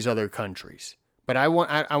 unlike all these other countries. But I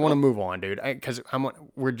want to move on, dude, because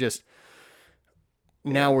we're just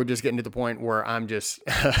getting to the point where I'm just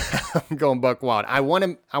I'm going buck wild. I want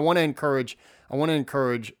to encourage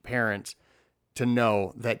parents to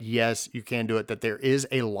know that yes, you can do it. That there is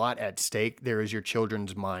a lot at stake. There is your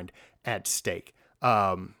children's mind at stake.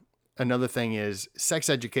 Another thing is sex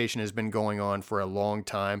education has been going on for a long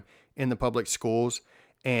time in the public schools.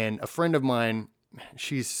 And a friend of mine,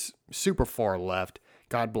 she's super far left,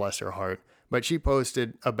 God bless her heart, but she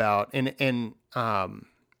posted about in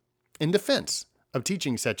defense of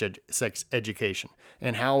teaching sex education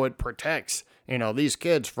and how it protects, these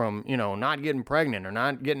kids from, not getting pregnant or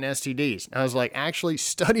not getting STDs. I was like, actually,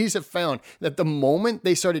 studies have found that the moment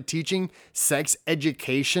they started teaching sex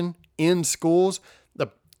education in schools, the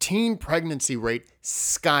teen pregnancy rate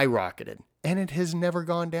skyrocketed, and it has never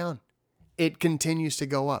gone down. It continues to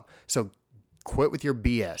go up. So quit with your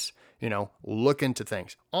BS, look into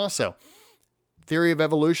things. Also, theory of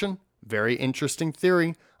evolution, very interesting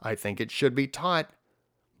theory. I think it should be taught,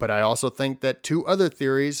 but I also think that two other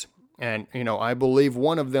theories, and, I believe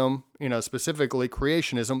one of them, specifically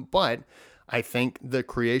creationism, but I think the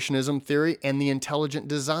creationism theory and the intelligent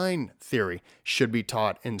design theory should be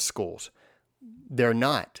taught in schools. They're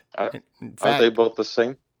not. In fact, Are they both the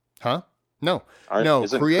same? Huh? No.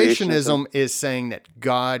 Isn't Creationism is saying that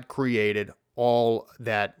God created all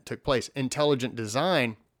that took place. Intelligent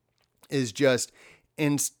design is just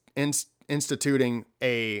instituting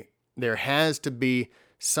there has to be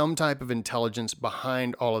some type of intelligence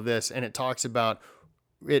behind all of this. And it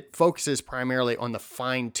focuses primarily on the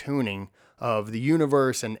fine tuning of the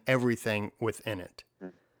universe and everything within it.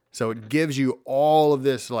 So it gives you all of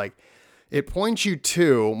this, it points you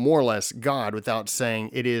to more or less God without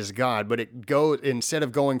saying it is God, but it goes, instead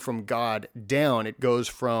of going from God down, it goes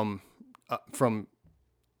from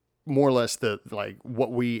more or less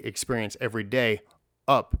what we experience every day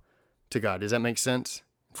up to God. Does that make sense?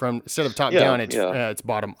 Instead of top down, it's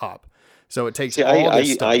bottom up. So it takes all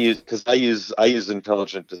this stuff. I use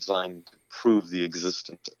intelligent design to prove the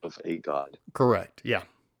existence of a God. Correct. Yeah.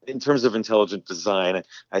 In terms of intelligent design,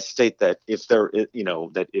 I state that if there's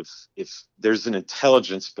an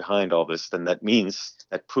intelligence behind all this, then that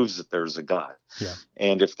proves that there's a God. Yeah.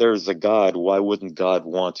 And if there's a God, why wouldn't God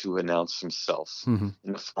want to announce himself in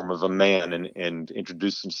the form of a man and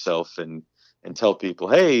introduce himself and tell people,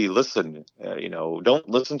 hey, listen, don't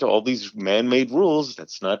listen to all these man-made rules.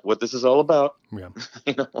 That's not what this is all about. Yeah.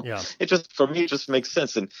 Yeah. For me, it just makes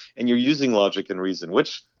sense. And you're using logic and reason,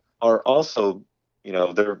 which are also,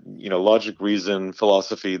 logic, reason,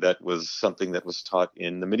 philosophy. That was something that was taught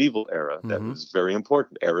in the medieval era. That was very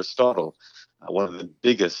important. Aristotle, one of the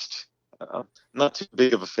biggest, not too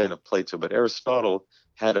big of a fan of Plato, but Aristotle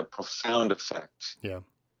had a profound effect. Yeah.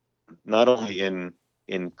 Not only in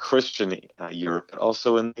Christian Europe, but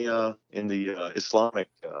also in the Islamic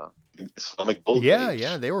Golden Age.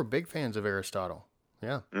 Yeah, they were big fans of Aristotle.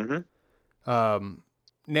 Yeah.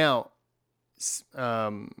 Now,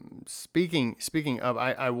 speaking of,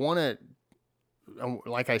 I want to,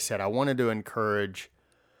 like I said, I wanted to encourage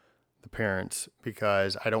the parents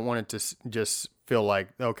because I don't want it to just feel like,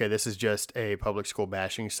 okay, this is just a public school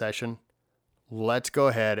bashing session. Let's go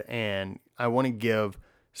ahead and I want to give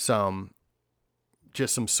some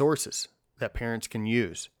sources that parents can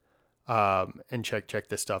use and check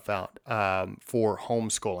this stuff out for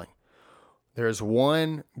homeschooling. There's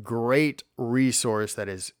one great resource that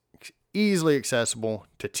is easily accessible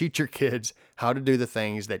to teach your kids how to do the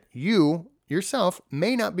things that you yourself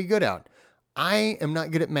may not be good at. I am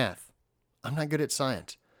not good at math. I'm not good at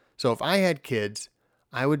science. So if I had kids,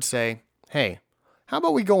 I would say, hey, how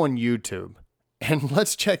about we go on YouTube and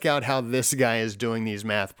let's check out how this guy is doing these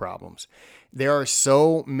math problems. There are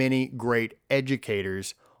so many great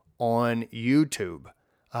educators on YouTube.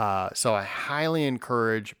 So I highly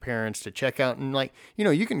encourage parents to check out and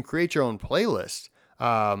you can create your own playlist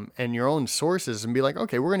and your own sources and be like,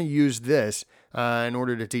 okay, we're going to use this in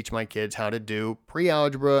order to teach my kids how to do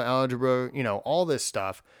pre-algebra, algebra, all this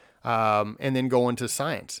stuff, and then go into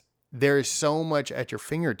science. There is so much at your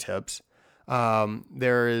fingertips.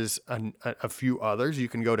 There is a few others. You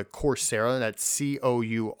can go to Coursera. That's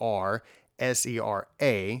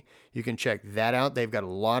Coursera. You can check that out. They've got a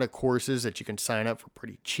lot of courses that you can sign up for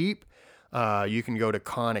pretty cheap. You can go to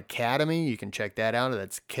Khan Academy. You can check that out.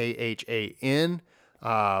 That's KHAN.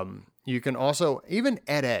 You can also, even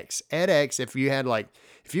edX,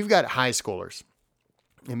 if you've got high schoolers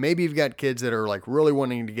and maybe you've got kids that are like really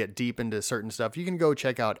wanting to get deep into certain stuff, you can go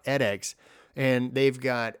check out edX, and they've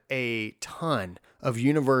got a ton of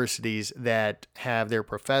universities that have their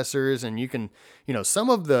professors, and you can, some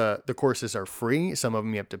of the courses are free. Some of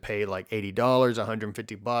them you have to pay like $80,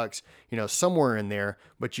 $150, somewhere in there,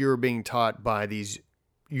 but you're being taught by these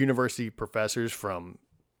university professors from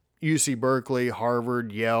UC Berkeley,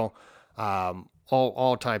 Harvard, Yale,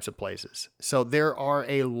 all types of places. So there are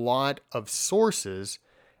a lot of sources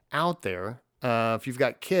out there. If you've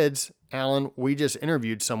got kids, Alan, we just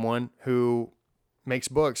interviewed someone who makes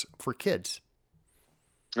books for kids.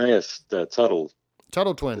 Yes, the Tuttle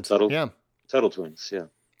twins. Tuttle twins. Yeah.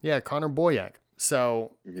 Yeah, Connor Boyack.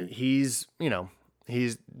 So they've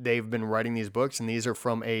been writing these books, and these are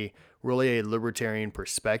from a libertarian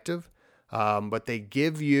perspective. But they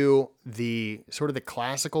give you the sort of the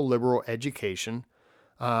classical liberal education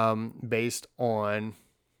based on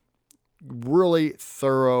really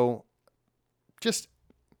thorough, just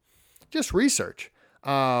research.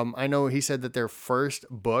 I know he said that their first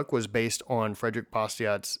book was based on Frederick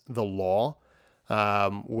Bastiat's The Law,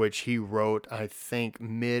 which he wrote, I think,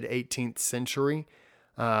 mid-18th century.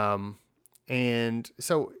 And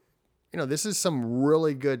so, this is some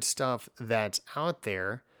really good stuff that's out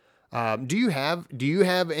there. Do you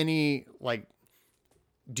have any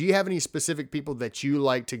specific people that you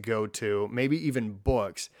like to go to, maybe even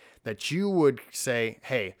books that you would say,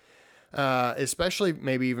 hey, especially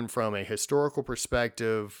maybe even from a historical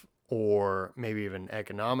perspective or maybe even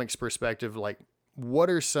economics perspective, like what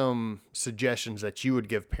are some suggestions that you would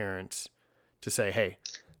give parents to say, hey,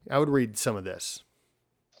 I would read some of this?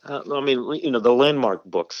 The landmark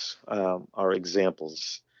books are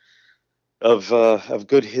examples of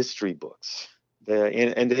good history books.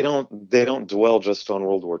 They don't dwell just on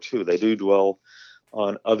World War II. They do dwell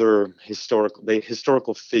on other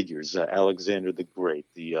historical figures, Alexander the Great,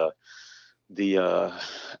 the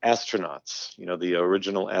astronauts, the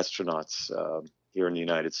original astronauts here in the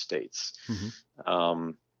United States.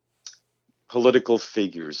 Mm-hmm. Political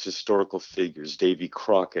figures, historical figures, Davy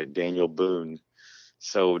Crockett, Daniel Boone.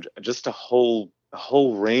 So just a whole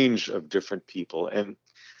range of different people. And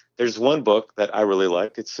there's one book that I really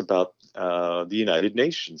like. It's about the United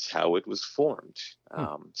Nations, how it was formed.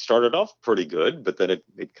 Started off pretty good, but then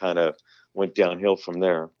it kind of went downhill from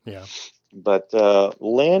there. Yeah. But the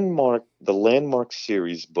Landmark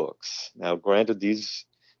series books. Now, granted, these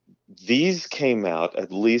came out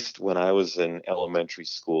at least when I was in elementary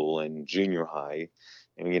school and junior high,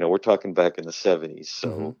 and we're talking back in the 70s.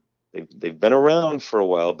 So mm-hmm. they've been around for a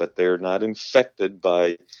while, but they're not infected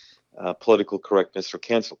by political correctness or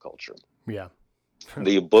cancel culture. Yeah.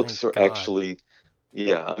 The books are actually,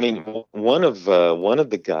 yeah. I mean, one of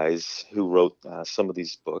the guys who wrote some of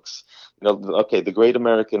these books, The Great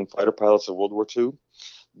American Fighter Pilots of World War II.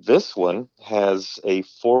 This one has a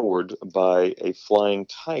foreword by a flying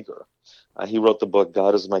tiger. He wrote the book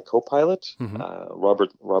God is My Co-Pilot, mm-hmm.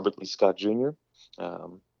 Robert Lee Scott Jr.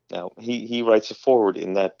 Now he writes a foreword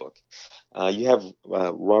in that book. You have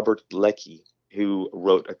Robert Leckie, who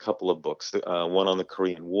wrote a couple of books, one on the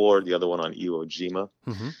Korean War, the other one on Iwo Jima.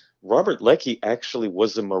 Mm-hmm. Robert Leckie actually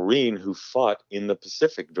was a Marine who fought in the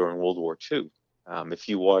Pacific during World War II. If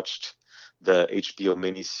you watched the HBO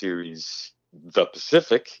miniseries The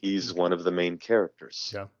Pacific, he's one of the main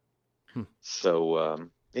characters. Yeah. So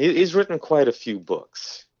he's written quite a few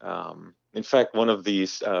books. In fact, one of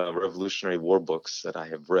these Revolutionary War books that I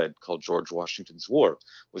have read, called George Washington's War,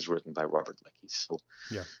 was written by Robert Leckie. So,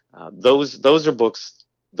 yeah, those are books.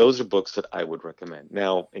 Those are books that I would recommend.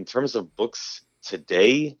 Now, in terms of books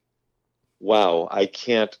today, wow, I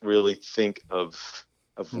can't really think of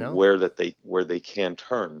where they can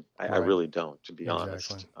turn. I really don't, to be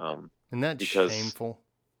honest. And that's shameful.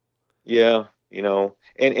 Yeah, and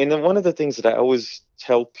then one of the things that I always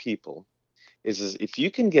tell people is if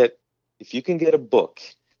you can get a book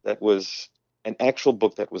that was an actual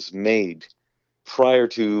book that was made prior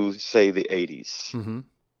to, say, the 80s, mm-hmm.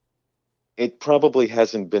 it probably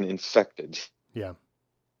hasn't been infected. Yeah.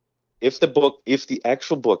 If the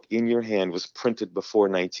actual book in your hand was printed before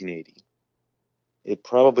 1980, it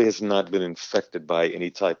probably has not been infected by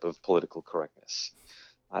any type of political correctness.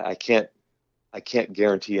 I can't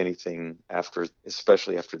guarantee anything after,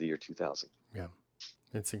 especially after the year 2000. Yeah,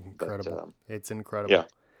 it's But incredible. It's incredible. yeah.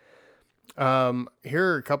 Here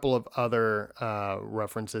are a couple of other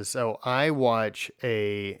references. So I watch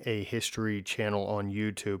a history channel on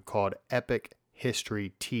YouTube called Epic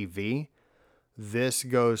History TV. This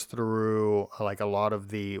goes through like a lot of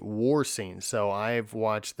the war scenes. So I've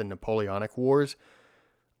watched the Napoleonic Wars.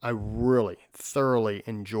 I really thoroughly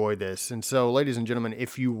enjoy this. And so, ladies and gentlemen,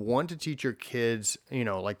 if you want to teach your kids,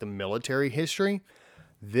 like the military history,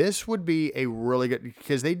 this would be a really good,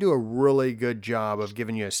 because they do a really good job of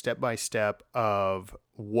giving you a step-by-step of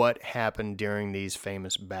what happened during these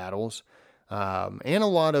famous battles. And a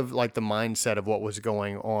lot of like the mindset of what was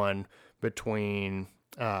going on between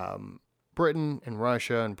Britain and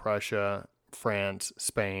Russia and Prussia, France,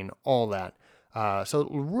 Spain, all that. So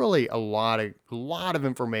really a lot of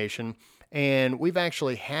information. And we've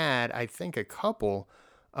actually had, I think, a couple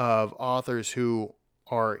of authors who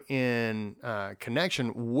are in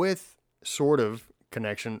connection with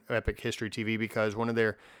Epic History TV, because one of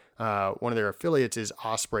their affiliates is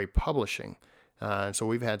Osprey Publishing. And so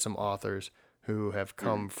we've had some authors who have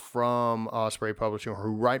come from Osprey Publishing, or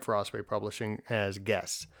who write for Osprey Publishing, as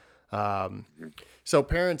guests. So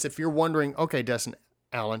parents, if you're wondering, okay, Dustin,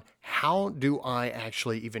 Alan, how do I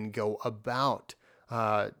actually even go about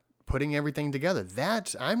putting everything together?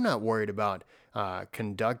 I'm not worried about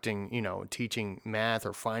conducting, teaching math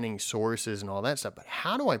or finding sources and all that stuff, but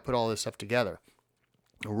how do I put all this stuff together?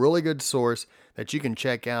 A really good source that you can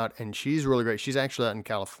check out, and she's really great. She's actually out in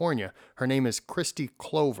California. Her name is Christy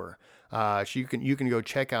Clover. You can go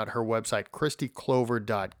check out her website,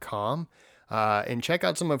 christyclover.com, and check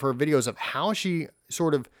out some of her videos of how she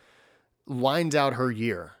sort of lines out her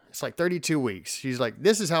year. It's like 32 weeks. She's like,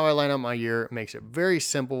 this is how I line out my year. It makes it very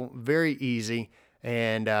simple, very easy,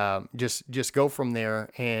 and just go from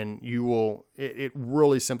there, and you will. It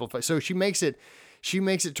really simplifies. So she makes it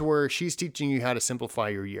to where she's teaching you how to simplify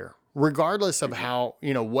your year, regardless of how,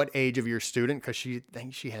 what age of your student, because she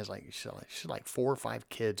thinks she's like 4 or 5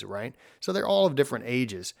 kids, right? So they're all of different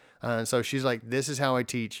ages. So she's like, this is how I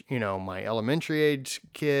teach, my elementary age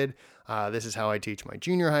kid. This is how I teach my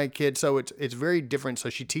junior high kid. So it's very different. So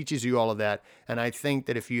she teaches you all of that. And I think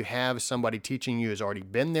that if you have somebody teaching you who's already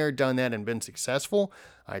been there, done that, and been successful,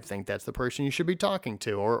 I think that's the person you should be talking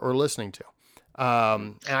to or listening to.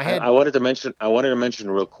 And I wanted to mention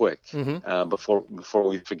real quick, Mm-hmm. before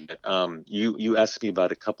we forget. You asked me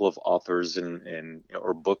about a couple of authors and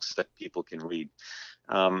or books that people can read.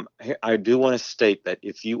 I do want to state that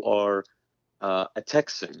if you are a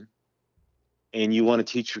Texan and you want to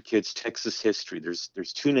teach your kids Texas history, there's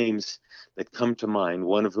 2 names that come to mind.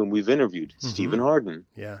 One of whom we've interviewed, Mm-hmm. Stephen Hardin.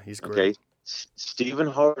 Yeah, he's great. Okay, Stephen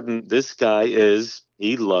Hardin. This guy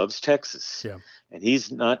he loves Texas. Yeah. And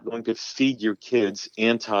he's not going to feed your kids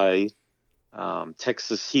anti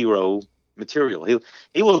Texas hero material.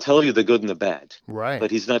 He will tell you the good and the bad, Right.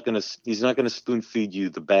 but he's not going to spoon feed you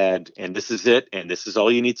the bad. And this is it, and this is all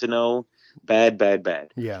you need to know. Bad, bad,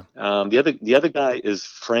 bad. Yeah. The other guy is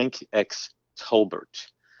Frank X.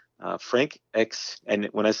 Tolbert. Frank X. And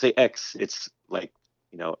when I say X, it's like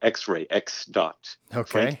X-ray X dot.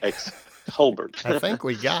 Okay. Frank X. Tolbert. I think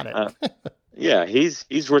we got it. Yeah,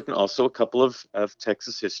 he's written also a couple of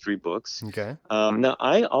Texas history books. Okay. Now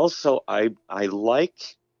I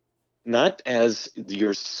like, not as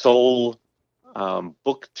your sole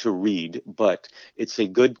book to read, but it's a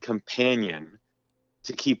good companion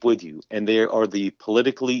to keep with you. And they are the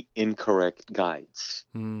politically incorrect guides.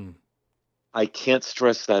 I can't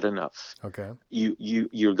stress that enough. Okay.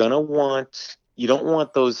 You're gonna want, you don't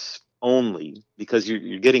want those only because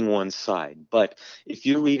you're getting one side. But if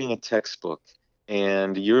you're reading a textbook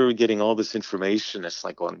and you're getting all this information, it's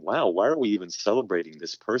like going, wow, why are we even celebrating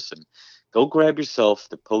this person? Go grab yourself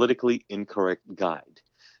the politically incorrect guide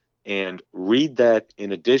and read that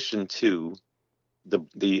in addition to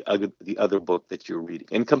the other book that you're reading,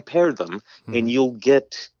 and compare them, and you'll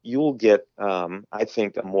get I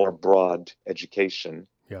think a more broad education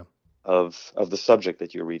of the subject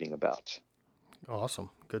that you're reading about. Awesome.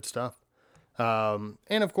 Good stuff. And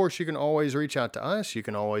of course, you can always reach out to us. You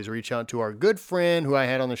can always reach out to our good friend who I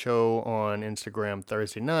had on the show on Instagram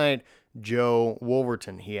Thursday night, Joe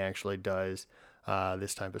Wolverton. He actually does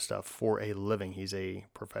this type of stuff for a living. He's a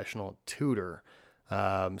professional tutor.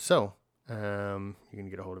 So you can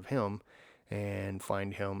get a hold of him and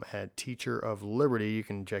find him at Teacher of Liberty. You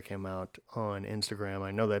can check him out on Instagram.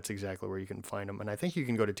 I know that's exactly where you can find him. And I think you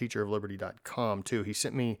can go to teacherofliberty.com too. He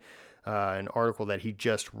sent me an article that he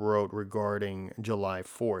just wrote regarding July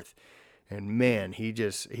 4th. And man, he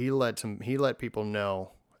let people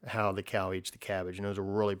know how the cow eats the cabbage, and it was a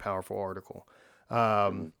really powerful article.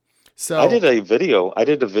 Mm-hmm. I So did a video. I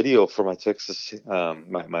did a video for my Texas,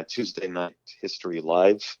 my Tuesday night history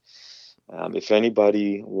live. If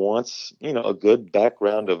anybody wants, a good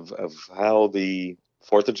background of how the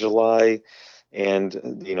Fourth of July and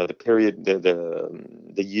the period,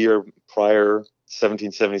 the year prior,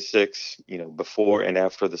 1776, before and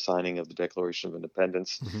after the signing of the Declaration of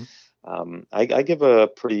Independence, mm-hmm. I give a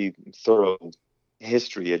pretty thorough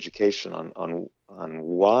history education on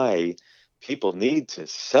why people need to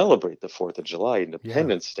celebrate the Fourth of July, Yeah.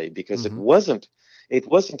 Independence Day, because Mm-hmm. it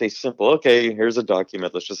wasn't a simple, okay, here's a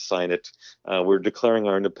document, let's just sign it. We're declaring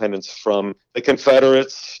our independence from the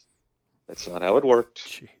Confederates. That's not how it worked.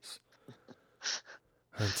 Jeez.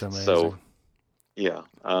 That's amazing. So, yeah.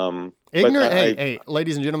 Hey,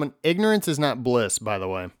 ladies and gentlemen, ignorance is not bliss, by the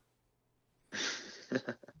way.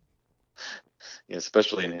 Yeah,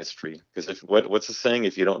 especially in history, because what's the saying?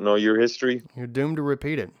 If you don't know your history, you're doomed to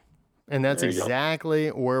repeat it. And that's exactly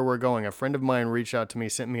where we're going. A friend of mine reached out to me,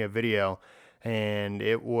 sent me a video, and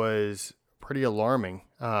it was pretty alarming.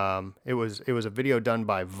 It was a video done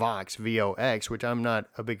by Vox, VOX, which I'm not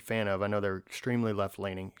a big fan of. I know they're extremely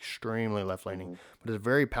left-leaning, mm-hmm. but it's a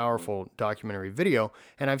very powerful documentary video.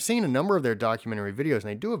 And I've seen a number of their documentary videos, and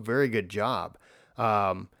they do a very good job.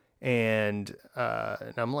 And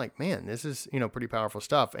I'm like, man, this is, pretty powerful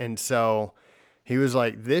stuff. And so he was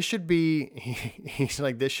like, this should be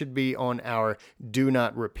on our do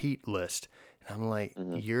not repeat list. And I'm like,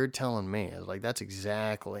 Mm-hmm. you're telling me. I was like, that's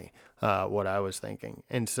exactly what I was thinking.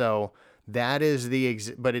 And so that is the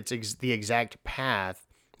exact path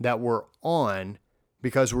that we're on,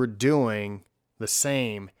 because we're doing the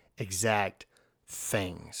same exact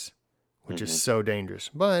things, which mm-hmm. is so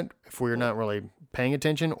dangerous. But if we're not really paying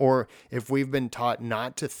attention, or if we've been taught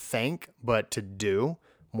not to think, but to do,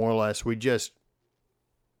 more or less, we just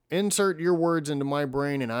insert your words into my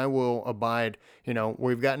brain and I will abide.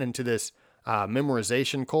 We've gotten into this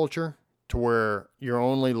memorization culture to where you're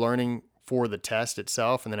only learning for the test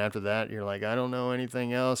itself. And then after that, you're like, I don't know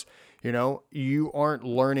anything else. You aren't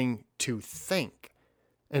learning to think.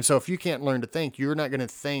 And so if you can't learn to think, you're not going to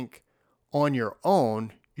think on your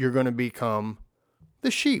own. You're going to become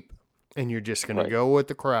the sheep, and you're just going to go with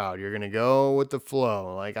the crowd. You're going to go with the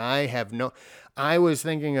flow. Like I was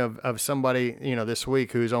thinking of somebody, this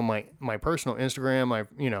week who's on my personal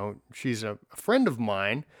Instagram. She's a friend of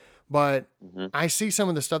mine, but mm-hmm. I see some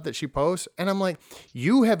of the stuff that she posts, and I'm like,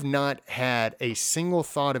 you have not had a single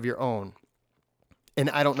thought of your own. And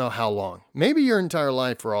I don't know how long, maybe your entire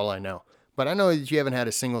life for all I know, but I know that you haven't had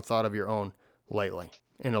a single thought of your own lately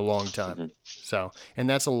in a long time. Mm-hmm. So, and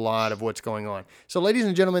that's a lot of what's going on. So, ladies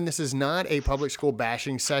and gentlemen, this is not a public school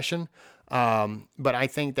bashing session. But I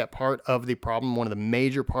think that part of the problem, one of the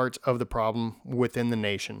major parts of the problem within the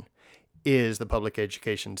nation, is the public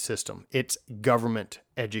education system. It's government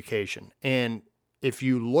education. And if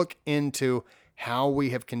you look into how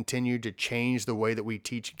we have continued to change the way that we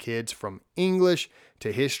teach kids, from English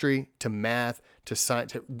to history to math to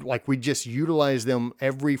science, like we just utilize them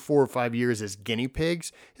every 4 or 5 years as guinea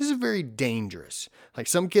pigs, this is very dangerous. Like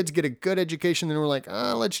some kids get a good education, then we're like,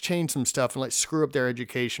 let's change some stuff and let's screw up their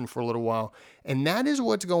education for a little while. And that's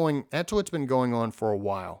what's been going on for a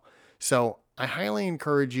while. So I highly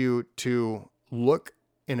encourage you to look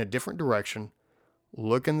in a different direction,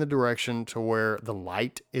 look in the direction to where the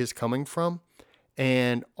light is coming from.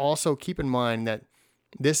 And also keep in mind that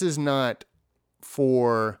this is not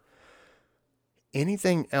for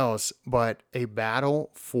anything else but a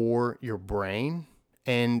battle for your brain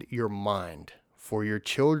and your mind, for your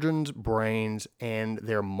children's brains and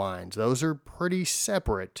their minds. Those are pretty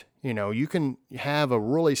separate. You can have a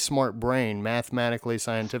really smart brain, mathematically,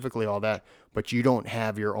 scientifically, all that, but you don't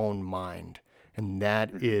have your own mind. And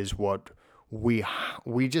that is what we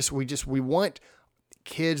want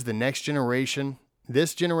kids, the next generation.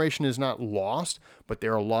 This generation is not lost, but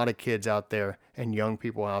there are a lot of kids out there and young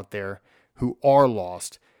people out there who are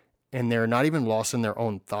lost, and they're not even lost in their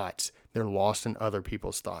own thoughts. They're lost in other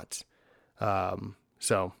people's thoughts.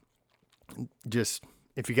 So just,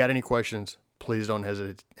 if you got any questions, please don't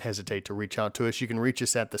hesitate to reach out to us. You can reach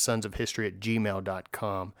us at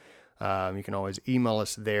thesonsofhistory@gmail.com. You can always email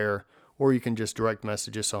us there, or you can just direct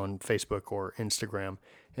message us on Facebook or Instagram,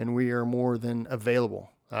 and we are more than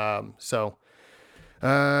available.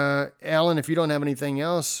 Alan, if you don't have anything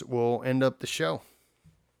else, we'll end up the show.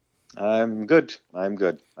 I'm good.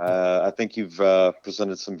 I think you've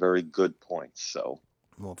presented some very good points. So,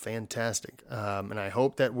 well, fantastic. And I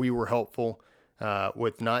hope that we were helpful.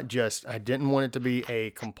 with not just, I didn't want it to be a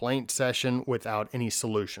complaint session without any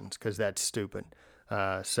solutions, because that's stupid.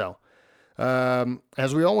 So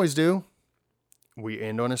as we always do, we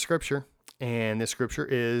end on a scripture. And this scripture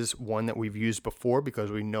is one that we've used before because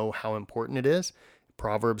we know how important it is.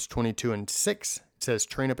 Proverbs 22:6, it says,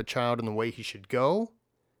 train up a child in the way he should go,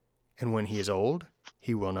 and when he is old,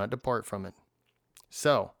 he will not depart from it.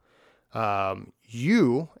 So,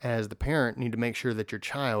 you, as the parent, need to make sure that your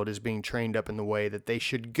child is being trained up in the way that they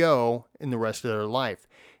should go in the rest of their life,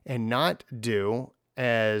 and not do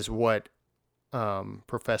as what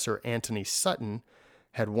Professor Anthony Sutton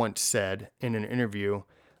had once said in an interview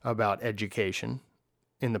about education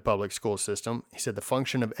in the public school system. He said the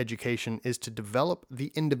function of education is to develop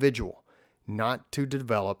the individual, not to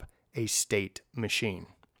develop a state machine.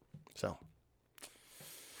 So,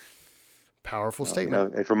 powerful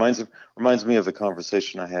statement. It reminds me of the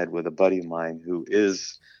conversation I had with a buddy of mine who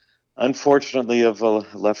is unfortunately of a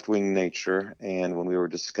left-wing nature, and when we were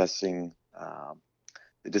discussing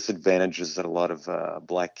the disadvantages that a lot of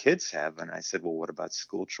black kids have, and I said, well, what about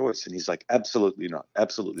school choice? And he's like, absolutely not,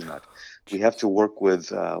 absolutely not. We have to work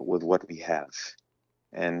with what we have.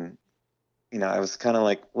 And I was kind of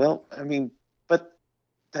like, well, I mean, but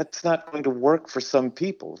that's not going to work for some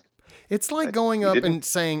people. It's like going up and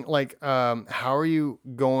saying, like, how are you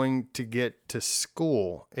going to get to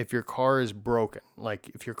school if your car is broken?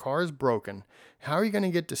 Like, if your car is broken, how are you going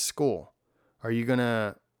to get to school? You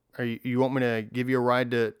want me to give you a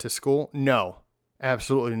ride to school? No,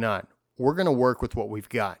 absolutely not. We're going to work with what we've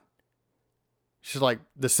got. She's like,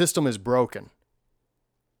 the system is broken.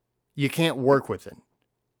 You can't work with it.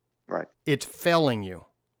 Right. It's failing you.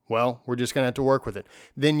 Well, we're just going to have to work with it.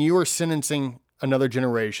 Then you are sentencing another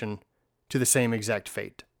generation to the same exact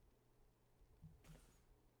fate.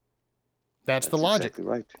 That's the logic. Exactly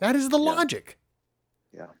right. That is the logic.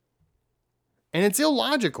 Yeah. And it's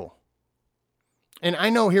illogical. And I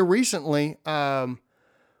know here recently, Governor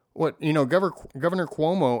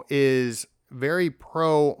Cuomo is very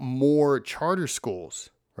pro more charter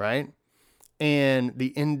schools, right? And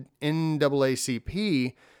the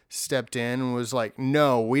NAACP stepped in and was like,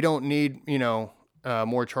 no, we don't need,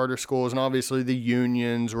 more charter schools. And obviously the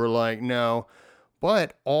unions were like, no.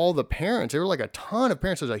 But all the parents, there were like a ton of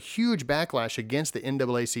parents. There's a huge backlash against the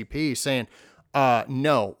NAACP saying,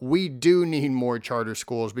 no, we do need more charter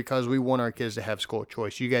schools because we want our kids to have school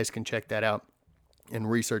choice. You guys can check that out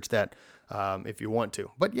and research that if you want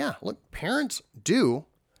to. But yeah, look, parents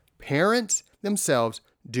themselves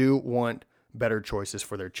do want better choices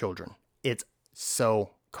for their children. It's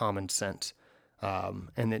so common sense.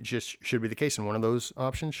 And it just should be the case. And one of those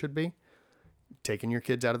options should be taking your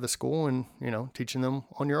kids out of the school and, teaching them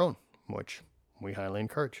on your own, which we highly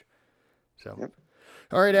encourage. So. Yep.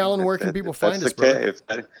 All right, Alan, where can people find us, brother?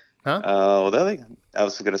 I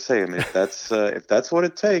was going to say, I mean, if that's what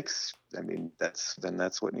it takes, I mean, that's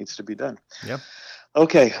what needs to be done. Yeah.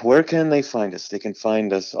 Okay, where can they find us? They can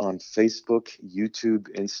find us on Facebook, YouTube,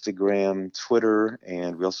 Instagram, Twitter,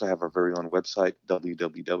 and we also have our very own website,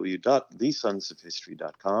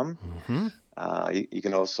 www.thesonsofhistory.com. Mm-hmm. You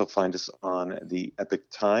can also find us on the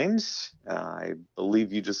Epic Times. I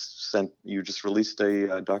believe you just released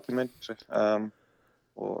a document.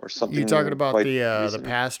 Or something. You talking about the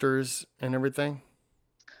pastors and everything?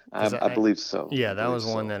 I believe so. Yeah, that was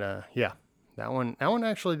one that that one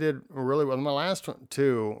actually did really well. My last one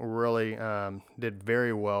too really did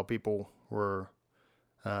very well. People were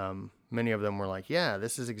many of them were like, yeah,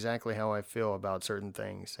 this is exactly how I feel about certain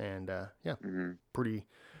things, and pretty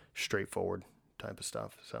straightforward type of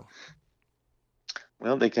stuff. So,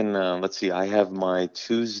 well, they can let's see. I have my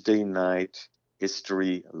Tuesday night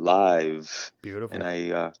History Live. Beautiful. And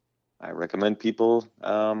I recommend people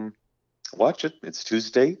watch it. It's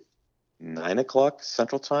Tuesday, 9:00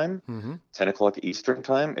 Central Time, 10:00 Eastern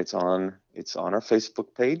Time. It's on our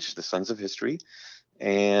Facebook page, The Sons of History.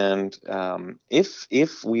 And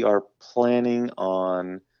if we are planning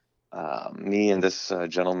on me and this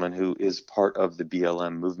gentleman who is part of the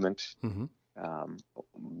BLM movement,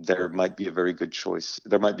 there might be a very good choice.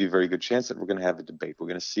 There might be a very good chance that we're going to have a debate. We're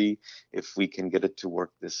going to see if we can get it to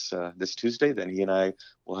work this Tuesday. Then he and I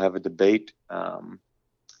will have a debate.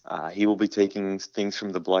 He will be taking things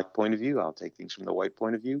from the black point of view. I'll take things from the white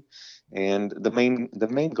point of view. And the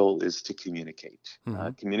main goal is to communicate.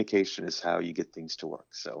 Communication is how you get things to work.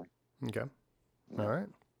 So, okay, all right.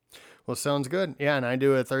 Well, sounds good. Yeah, and I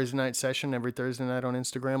do a Thursday night session every Thursday night on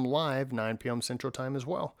Instagram Live, 9 p.m. Central Time as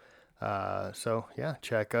well. So yeah,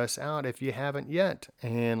 check us out if you haven't yet.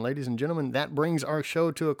 And ladies and gentlemen, that brings our show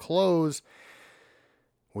to a close.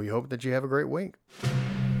 We hope that you have a great week.